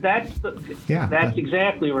 That's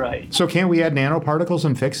exactly right. So can't we add nanoparticles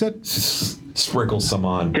and fix it? Sprinkle some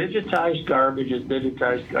on. Digitized garbage is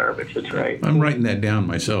digitized garbage. That's right. I'm writing that down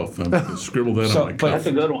myself. I'm going to scribble that on my cuff. That's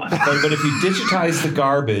a good one. But if you digitize the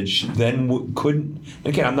garbage, then couldn't.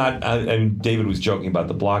 Again, I'm not. I mean, David was joking about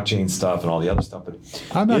the blockchain stuff and all the other stuff, but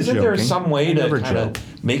I'm not isn't there joking. some way to Never kind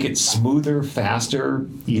of make it smoother, faster,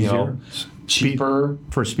 Easier. Cheaper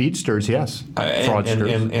For speedsters, yes.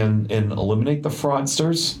 Fraudsters. and eliminate the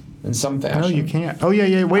fraudsters in some fashion? No, you can't. Oh, yeah.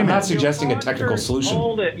 Wait a I'm minute. not suggesting a technical solution.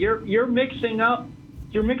 Hold it. You're mixing up.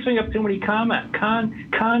 You're mixing up too many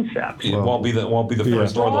concepts. It won't be the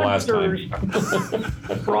first or the last time.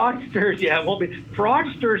 Fraudsters,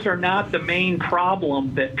 fraudsters are not the main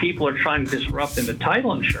problem that people are trying to disrupt in the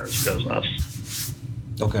title insurance business.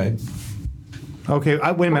 Okay. Okay,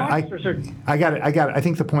 wait a minute. Fraudsters I got it. I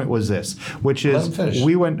think the point was this, which Let is him finish.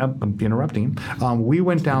 we went. I'm interrupting. We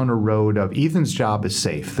went down a road of Ethan's job is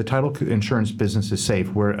safe. The title insurance business is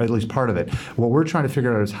safe. Where at least part of it. What we're trying to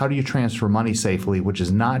figure out is how do you transfer money safely, which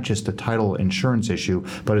is not just a title insurance issue,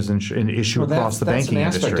 but is an issue across the banking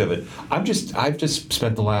that's an industry. aspect of it. I've just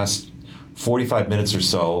spent the last 45 minutes or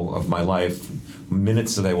so of my life,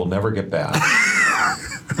 minutes that I will never get back.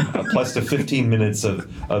 Plus the 15 minutes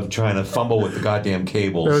of trying to fumble with the goddamn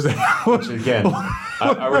cables. Which again,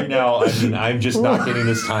 right now, I mean, I'm just not getting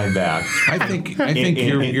this time back. I think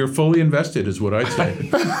you're fully invested, is what I'd say.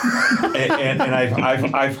 and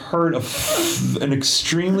I've heard of an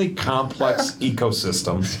extremely complex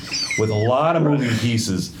ecosystem with a lot of moving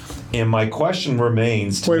pieces. And my question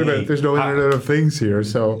remains to Wait a me, minute. There's no Internet of Things here,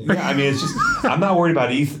 so. Yeah, I mean, it's just I'm not worried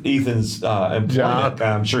about Ethan's employment. Job.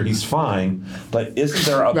 I'm sure he's fine, but isn't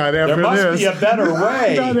there a Not after there must this. be a better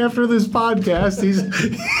way? Not after this podcast.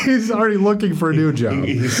 He's already looking for a new job.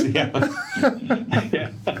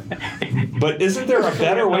 But isn't there a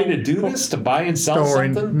better way to do this? To buy and sell Don't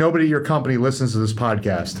worry. something? Nobody at your company listens to this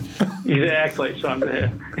podcast. Exactly. So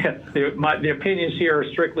the opinions here are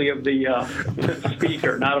strictly of the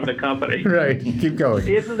speaker, not of the company. Right. Keep going.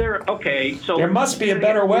 Isn't there? Okay. So There must be a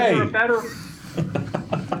better way. Is there a better?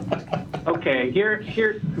 Okay.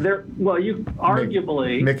 There. Well, you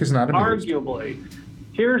arguably. Mick is not amused. Arguably,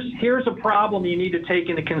 here's a problem you need to take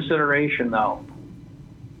into consideration, though.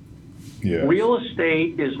 Yes. Real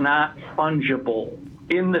estate is not fungible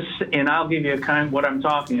and I'll give you what I'm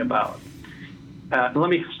talking about. Let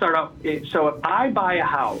me start out. So if I buy a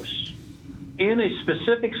house in a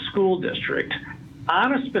specific school district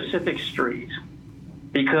on a specific street,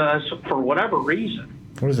 because for whatever reason,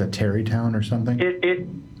 What is that, Terrytown or something?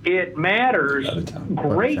 it matters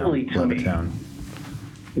greatly to me Levittown.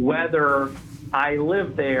 whether I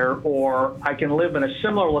live there or I can live in a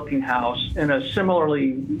similar looking house in a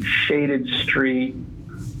similarly shaded street,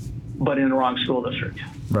 but in the wrong school district.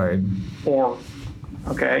 Right.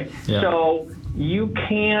 Okay. Yeah. So you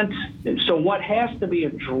can't, so what has to be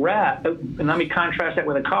addressed, and let me contrast that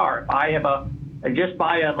with a car. If I just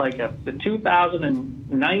buy the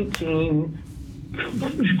 2019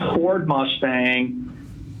 Ford Mustang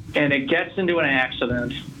and it gets into an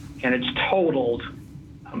accident and it's totaled,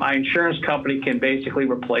 my insurance company can basically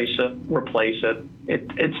replace it.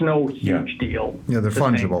 It's no huge deal. Yeah, they're It's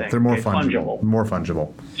the same fungible. thing. They're more It's fungible. More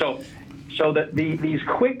fungible. So that these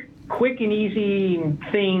quick and easy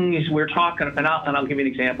things we're talking, and I'll give you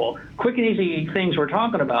an example. Quick and easy things we're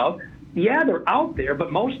talking about. Yeah, they're out there,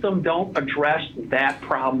 but most of them don't address that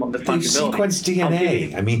problem of the They fungibility. sequence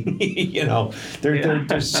DNA. I mean,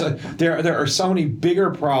 there are so many bigger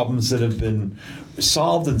problems that have been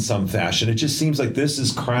solved in some fashion. It just seems like this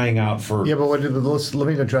is crying out for. Yeah, but let me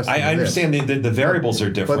address I understand the variables are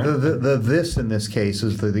different. But the this in this case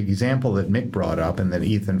is the example that Mick brought up and that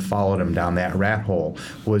Ethan followed him down that rat hole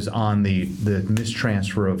was on the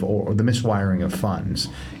mistransfer or the miswiring of funds.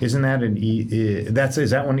 Isn't that is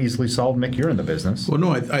that one easily solved? Mick, you're in the business. Well, no,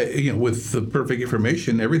 with the perfect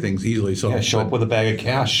information, everything's easily solved. Yeah, show up with a bag of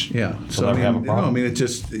cash. Yeah, So never have a problem. it's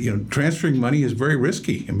just transferring money is very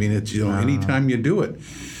risky. I mean, it's anytime you do it.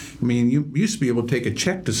 I mean, you used to be able to take a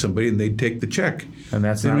check to somebody and they'd take the check. And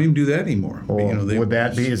that's they don't not- even do that anymore. Well,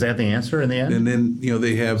 is that the answer in the end? And then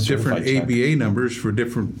they have different Certified check. ABA numbers for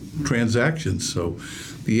different transactions. So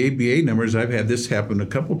the ABA numbers, I've had this happen a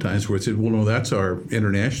couple times where it said, well, no, that's our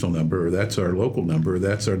international number, or that's our local number, or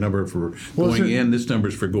that's our number for going in, this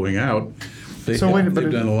number's for going out. They've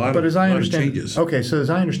done a lot of changes. Okay, so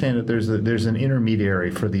as I understand it, there's an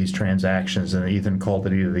intermediary for these transactions, and Ethan called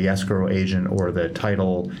it either the escrow agent or the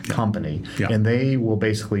title company, Yeah. and they will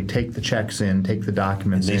basically take the checks in, take the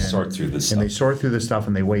documents And in, they sort through this and they stuff. sort through this stuff,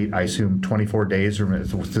 and they wait. I assume 24 days, or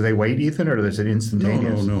do they wait, Ethan, or is it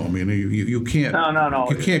instantaneous? No. I mean, you can't. No.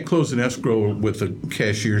 You can't close an escrow with a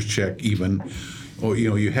cashier's check even. Or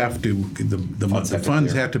you have to. The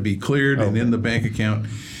funds have to be cleared and in the bank account.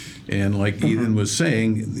 And like Ethan was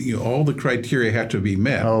saying, all the criteria have to be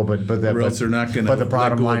met. Oh, but or else they're not going to But the let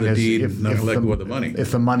bottom go of line the is, deed, if not let go of the money.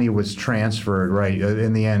 If the money was transferred, right,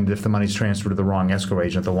 in the end, if the money's transferred to the wrong escrow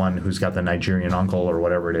agent, the one who's got the Nigerian uncle or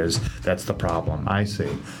whatever it is, that's the problem. I see.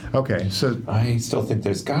 Okay, so I still think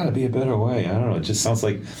there's got to be a better way. I don't know. It just sounds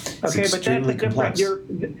like it's Okay, but that's extremely a different. complex.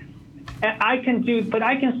 I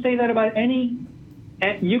can say that about any.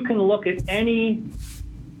 You can look at any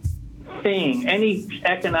thing, any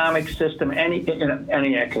economic system, any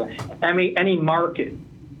market,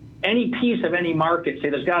 any piece of any market. Say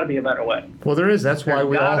there's got to be a better way. well, there is. That's why There's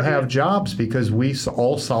we all gotta be have a- jobs, because we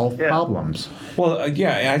all solve problems. Well,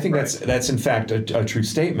 I think that's in fact a true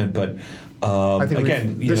statement. But I think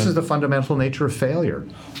again, this is the fundamental nature of failure.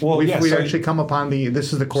 Well, we've yeah, so- actually come upon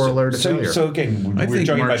this is the corollary to failure. So again, I we're think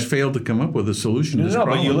talking Marx about. failed to come up with a solution to this No,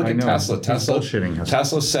 problem. but you look I at know. Tesla. He's Tesla bullshitting us.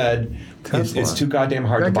 Tesla said it's too goddamn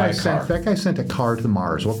hard to that buy guy a car. that guy sent a car to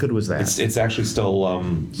Mars. What good was that? It's actually still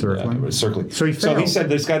circling. So he failed. said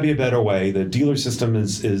there's got to be a better way. The dealer system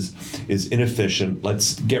is inefficient.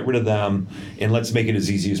 Let's get rid of them and let's make it as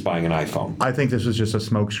easy as buying an iPhone. I think this was just a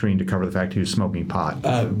smokescreen to cover the fact he was smoking pot.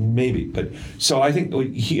 Maybe, but so I think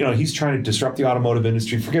he's trying to disrupt the automotive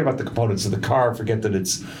industry. Forget about the components of the car. Forget that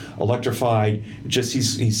it's electrified. Just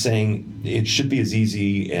he's saying it should be as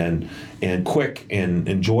easy and quick and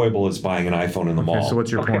enjoyable as buying an iPhone in the mall. Okay, so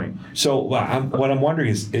what's your point? So what I'm wondering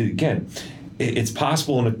is, again, it's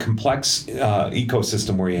possible in a complex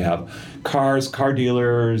ecosystem where you have cars, car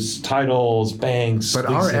dealers, titles, banks. But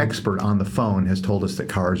our leasing. expert on the phone has told us that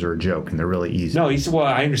cars are a joke and they're really easy. No, he said, well,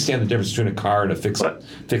 I understand the difference between a car and a fixed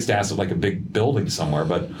asset like a big building somewhere,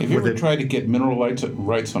 but Have you ever tried to get mineral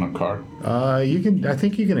rights on a car? I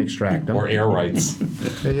think you can extract them. or air rights.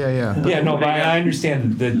 Yeah. Yeah, no, but I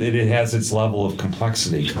understand that it has its level of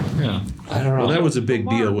complexity. Yeah. I don't know. Well, that was a big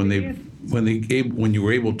Mark, deal when you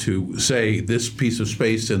were able to say this piece of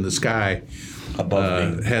space in the sky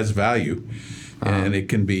Above me. has value, and it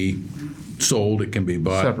can be sold, it can be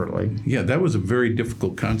bought Separately. Yeah, that was a very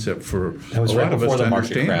difficult concept for That was a right lot of before us the to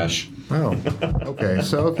market understand. crash. Oh. Okay.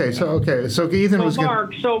 So Ethan was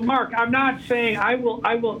going. So Mark, I'm not saying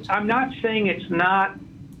I'm not saying it's not.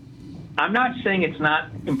 I'm not saying it's not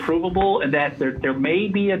improvable and that there may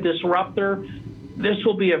be a disruptor. This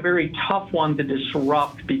will be a very tough one to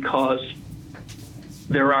disrupt because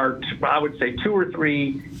there are, I would say, 2 or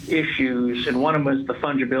 3 issues, and one of them is the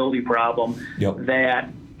fungibility problem that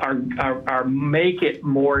are make it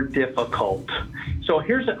more difficult. So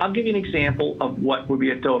I'll give you an example of what would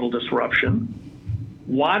be a total disruption.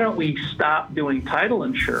 Why don't we stop doing title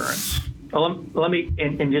insurance? Let me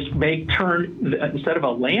just instead of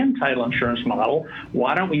a land title insurance model,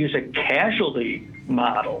 why don't we use a casualty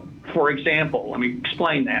model? For example, let me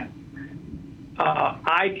explain that.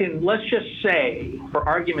 Let's just say, for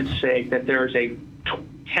argument's sake, that there's a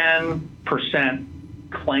 10%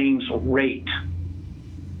 claims rate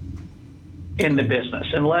in the business.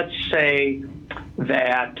 And let's say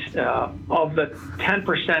that of the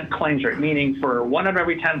 10% claims rate, meaning for 1 out of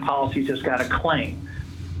every 10 policies has got a claim.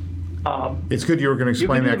 It's good you were going to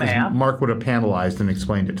explain You that can do the because math. Mark would have panelized and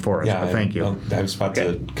explained it for us. Yeah, but thank you. I was about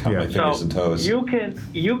to count my fingers So and toes. you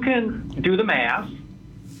can do the math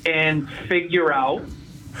and figure out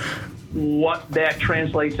what that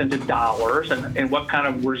translates into dollars and what kind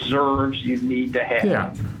of reserves you need to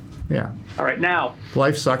have. Yeah. All right, now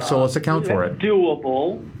Life sucks, so let's account for it.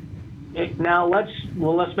 doable. Now let's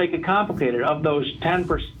make it complicated. Of those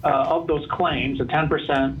 10% of those claims, the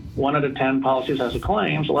 10%, 1 out of 10 policies has a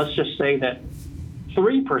claim. So let's just say that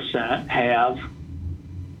 3% have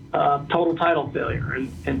total title failure,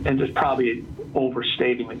 and just probably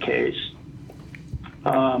overstating the case.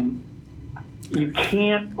 You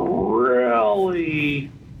can't really.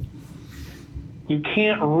 You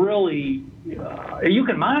can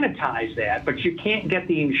monetize that, but you can't get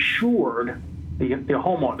the insured, the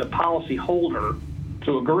homeowner, the policy holder,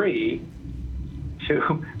 to agree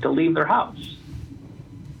to leave their house.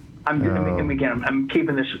 I'm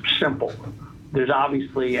keeping this simple. There's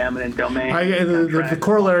obviously eminent domain. The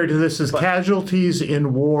corollary to this is casualties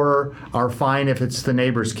in war are fine if it's the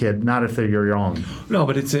neighbor's kid, not if they're your own. No,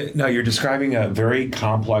 but you're describing a very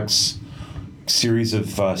complex series of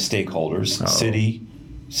stakeholders: city,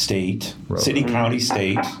 state, city, county,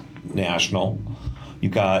 state, national.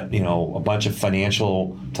 You've got a bunch of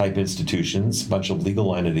financial type institutions, a bunch of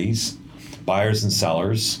legal entities, buyers and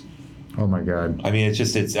sellers. Oh my God! I mean, it's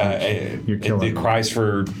You're killing it me. cries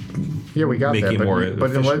for Yeah, we got making that. it more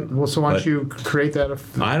But efficient. so why don't But you create that?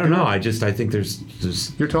 I don't know. I think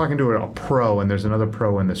there's You're talking to a pro, and there's another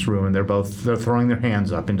pro in this room, and they're throwing their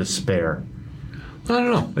hands up in despair. I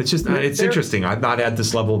don't know. It's just it's interesting. I've not had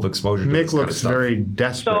this level of exposure. To Mick this kind of looks stuff. very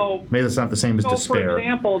desperate. So- Maybe that's not the same as So, despair. for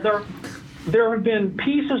example, there have been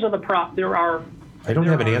pieces of the there are. I don't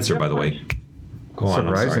have an there are answer, by the way. different- Go on.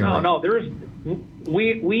 I'm sorry. Surprisingly. No, there is.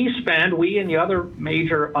 We and the other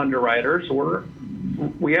major underwriters I'm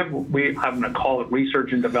going to call it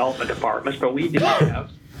research and development departments, but we do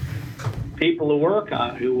have people who work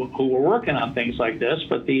on who are working on things like this.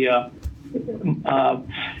 But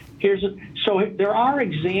so there are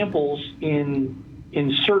examples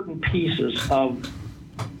in certain pieces of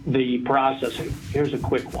the process. Here's a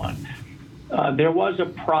quick one. There was a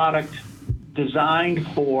product designed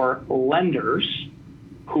for lenders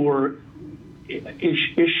who were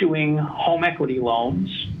issuing home equity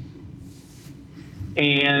loans,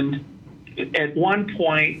 and at one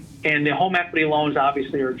point, and the home equity loans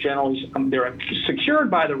obviously are generally they're secured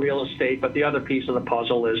by the real estate, but the other piece of the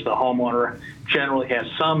puzzle is the homeowner generally has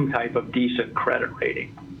some type of decent credit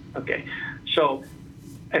rating. Okay, so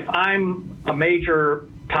if I'm a major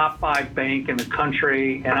top 5 bank in the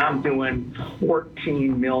country and I'm doing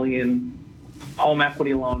 14 million home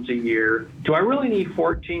equity loans a year, do I really need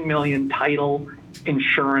 14 million title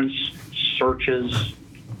insurance searches?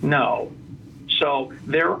 No. So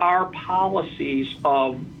there are policies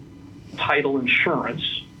of title insurance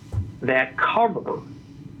that cover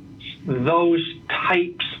those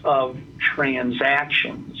types of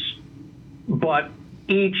transactions, but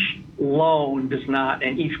each loan does not,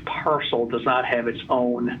 and each parcel does not have its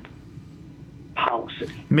own policy.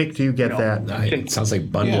 Mick, do you get that? It sounds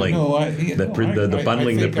like bundling. The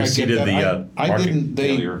bundling that preceded the market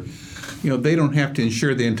failure. They don't have to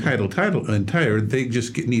insure the entire. They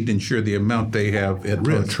just need to insure the amount they have at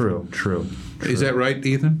risk. True. Is that right,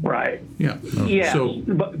 Ethan? Right. Yeah. Yes, So,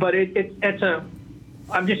 but it's a.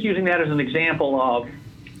 I'm just using that as an example of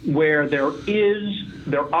where there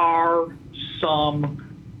are some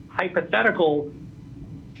hypothetical,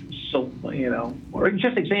 or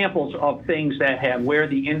just examples of things that have where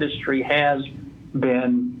the industry has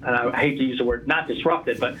been, and I hate to use the word not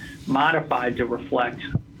disrupted, but modified to reflect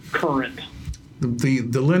current. the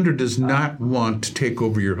lender does not want to take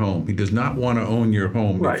over your home. He does not want to own your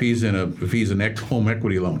home. Right. If he's an home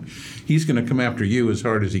equity loan, he's going to come after you as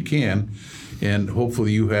hard as he can, and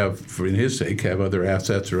hopefully you have, for his sake, have other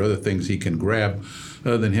assets or other things he can grab,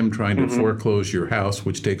 other than him trying to foreclose your house,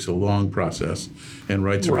 which takes a long process, and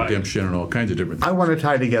rights of redemption and all kinds of different things. I want to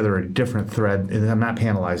tie together a different thread, and I'm not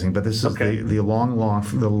panelizing, but this is the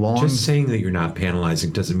long. Just saying that you're not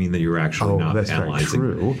panelizing doesn't mean that you're actually not that's panelizing.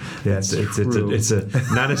 Very true. It's a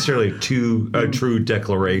not necessarily a true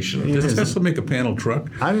declaration. Does Tesla make a panel truck?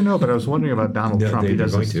 I don't know, but I was wondering about Donald Trump. He they're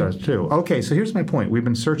does going this to. stuff too. Okay, so here's my point. We've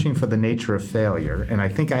been searching for the nature of failure, and I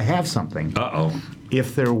think I have something. Uh-oh.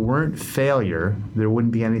 If there weren't failure, there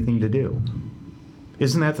wouldn't be anything to do.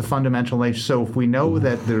 Isn't that the fundamental nature? So if we know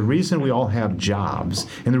that the reason we all have jobs,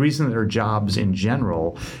 and the reason that there are jobs in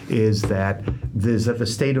general, is that the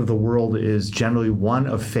state of the world is generally one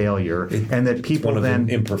of failure, and that people One of then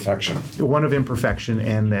imperfection. one of imperfection,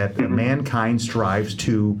 and that mankind strives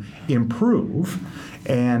to improve,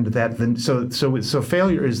 and that so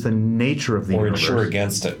failure is the nature of the Or universe. insure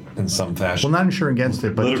against it in some fashion. Well, not insure against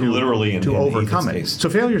it, but Literally in to overcome Ethan's it. case. So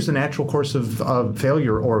failure is the natural course of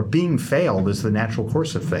failure, or being failed is the natural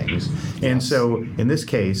course of things. And so in this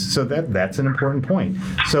case, so that's an important point.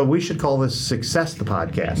 So we should call this Success the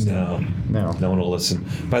Podcast. No No. one will listen.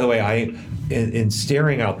 By the way, in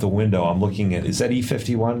staring out the window, I'm looking at, is that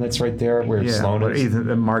E51 that's right there where Sloan where is?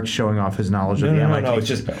 Ethan, Mark's showing off his knowledge of the No, MIT. it's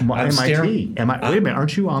just, I'm MIT. staring- Wait a minute,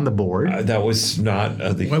 aren't you on the board? That was not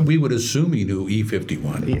the... Well, we would assume he knew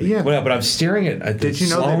E51. Yeah. Well, but I'm staring at the Did you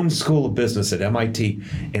know Sloan that- School of Business at MIT,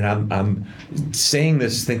 and I'm saying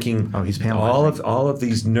this thinking, Oh, he's panelizing. all of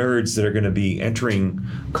these nerds that are going to be entering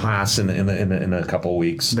class in a couple of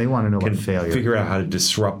weeks. They want to know can what failure. figure out how to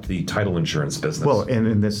disrupt the title insurance business. Well,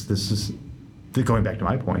 and this is going back to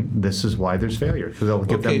my point. This is why there's failure, because they'll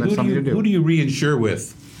give Okay, them something to do. who do you reinsure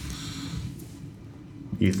with,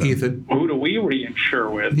 Ethan. Ethan? Who do we reinsure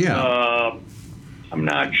with? Yeah. I'm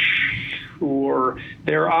not sure.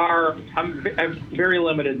 I'm very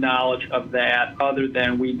limited knowledge of that, other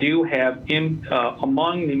than we do have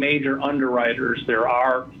among the major underwriters, there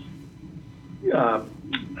are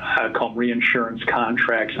I call them reinsurance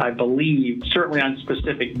contracts, I believe, certainly on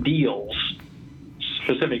specific deals,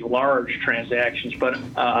 specific large transactions, but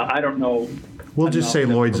I don't know. We'll just say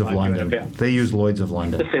enough to Lloyd's of provide you London. with- They use Lloyd's of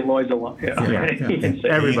London. Let's say Lloyd's of London. Yeah. You can say-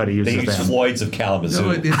 Everybody they uses use them. Floyd's of Kalamazoo.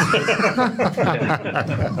 No,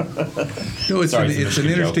 it's Sorry, an it's a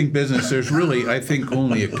Michigan interesting joke. business. There's really, I think,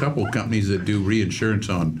 only a couple companies that do reinsurance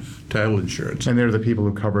on title insurance. And they're the people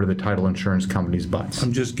who cover the title insurance companies' butts.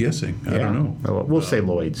 I'm just guessing. I don't know. Well, we'll say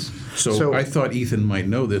Lloyd's. So I thought Ethan might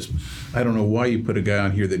know this. I don't know why you put a guy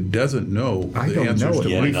on here that doesn't know I the don't answers know to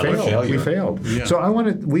it. Yeah, We another failed. failure. We failed. Yeah. So I've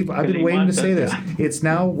been he waiting to wants say it. this. It's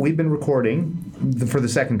now, we've been recording for the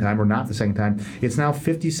second time, or not the second time. It's now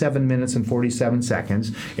 57 minutes and 47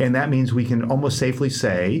 seconds, and that means we can almost safely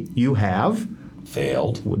say you have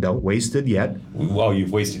Failed. no wasted yet Well,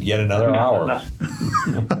 you've wasted yet another hour.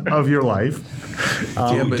 of your life.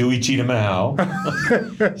 Dewey Cheatham Howe.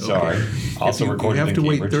 Sorry. Also you recorded have in to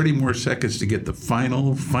wait Cambridge. 30 more seconds to get the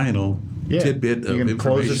final tidbit of You can information.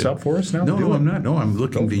 close this up for us now? No, Do no, it. I'm not. No, I'm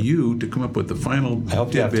looking to you to come up with the final I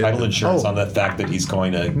hope you have tidbit. title insurance Oh. on that fact that he's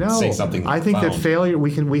going to No, say something. I think that profound. failure.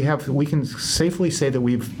 We can safely say that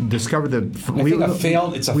we've discovered that I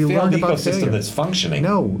think it's a we failed learned about ecosystem failure. that's functioning.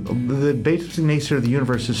 No, the basic nature of the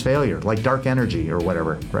universe is failure, like dark energy or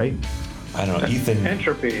whatever, right? I don't know, Ethan.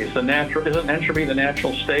 Entropy is isn't entropy the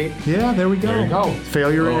natural state? Yeah, there we go. There you go.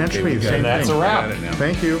 Failure and Okay, entropy, we got same And that's thing. a wrap. Got it now.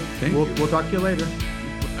 Thank you. Thank We'll talk to you later.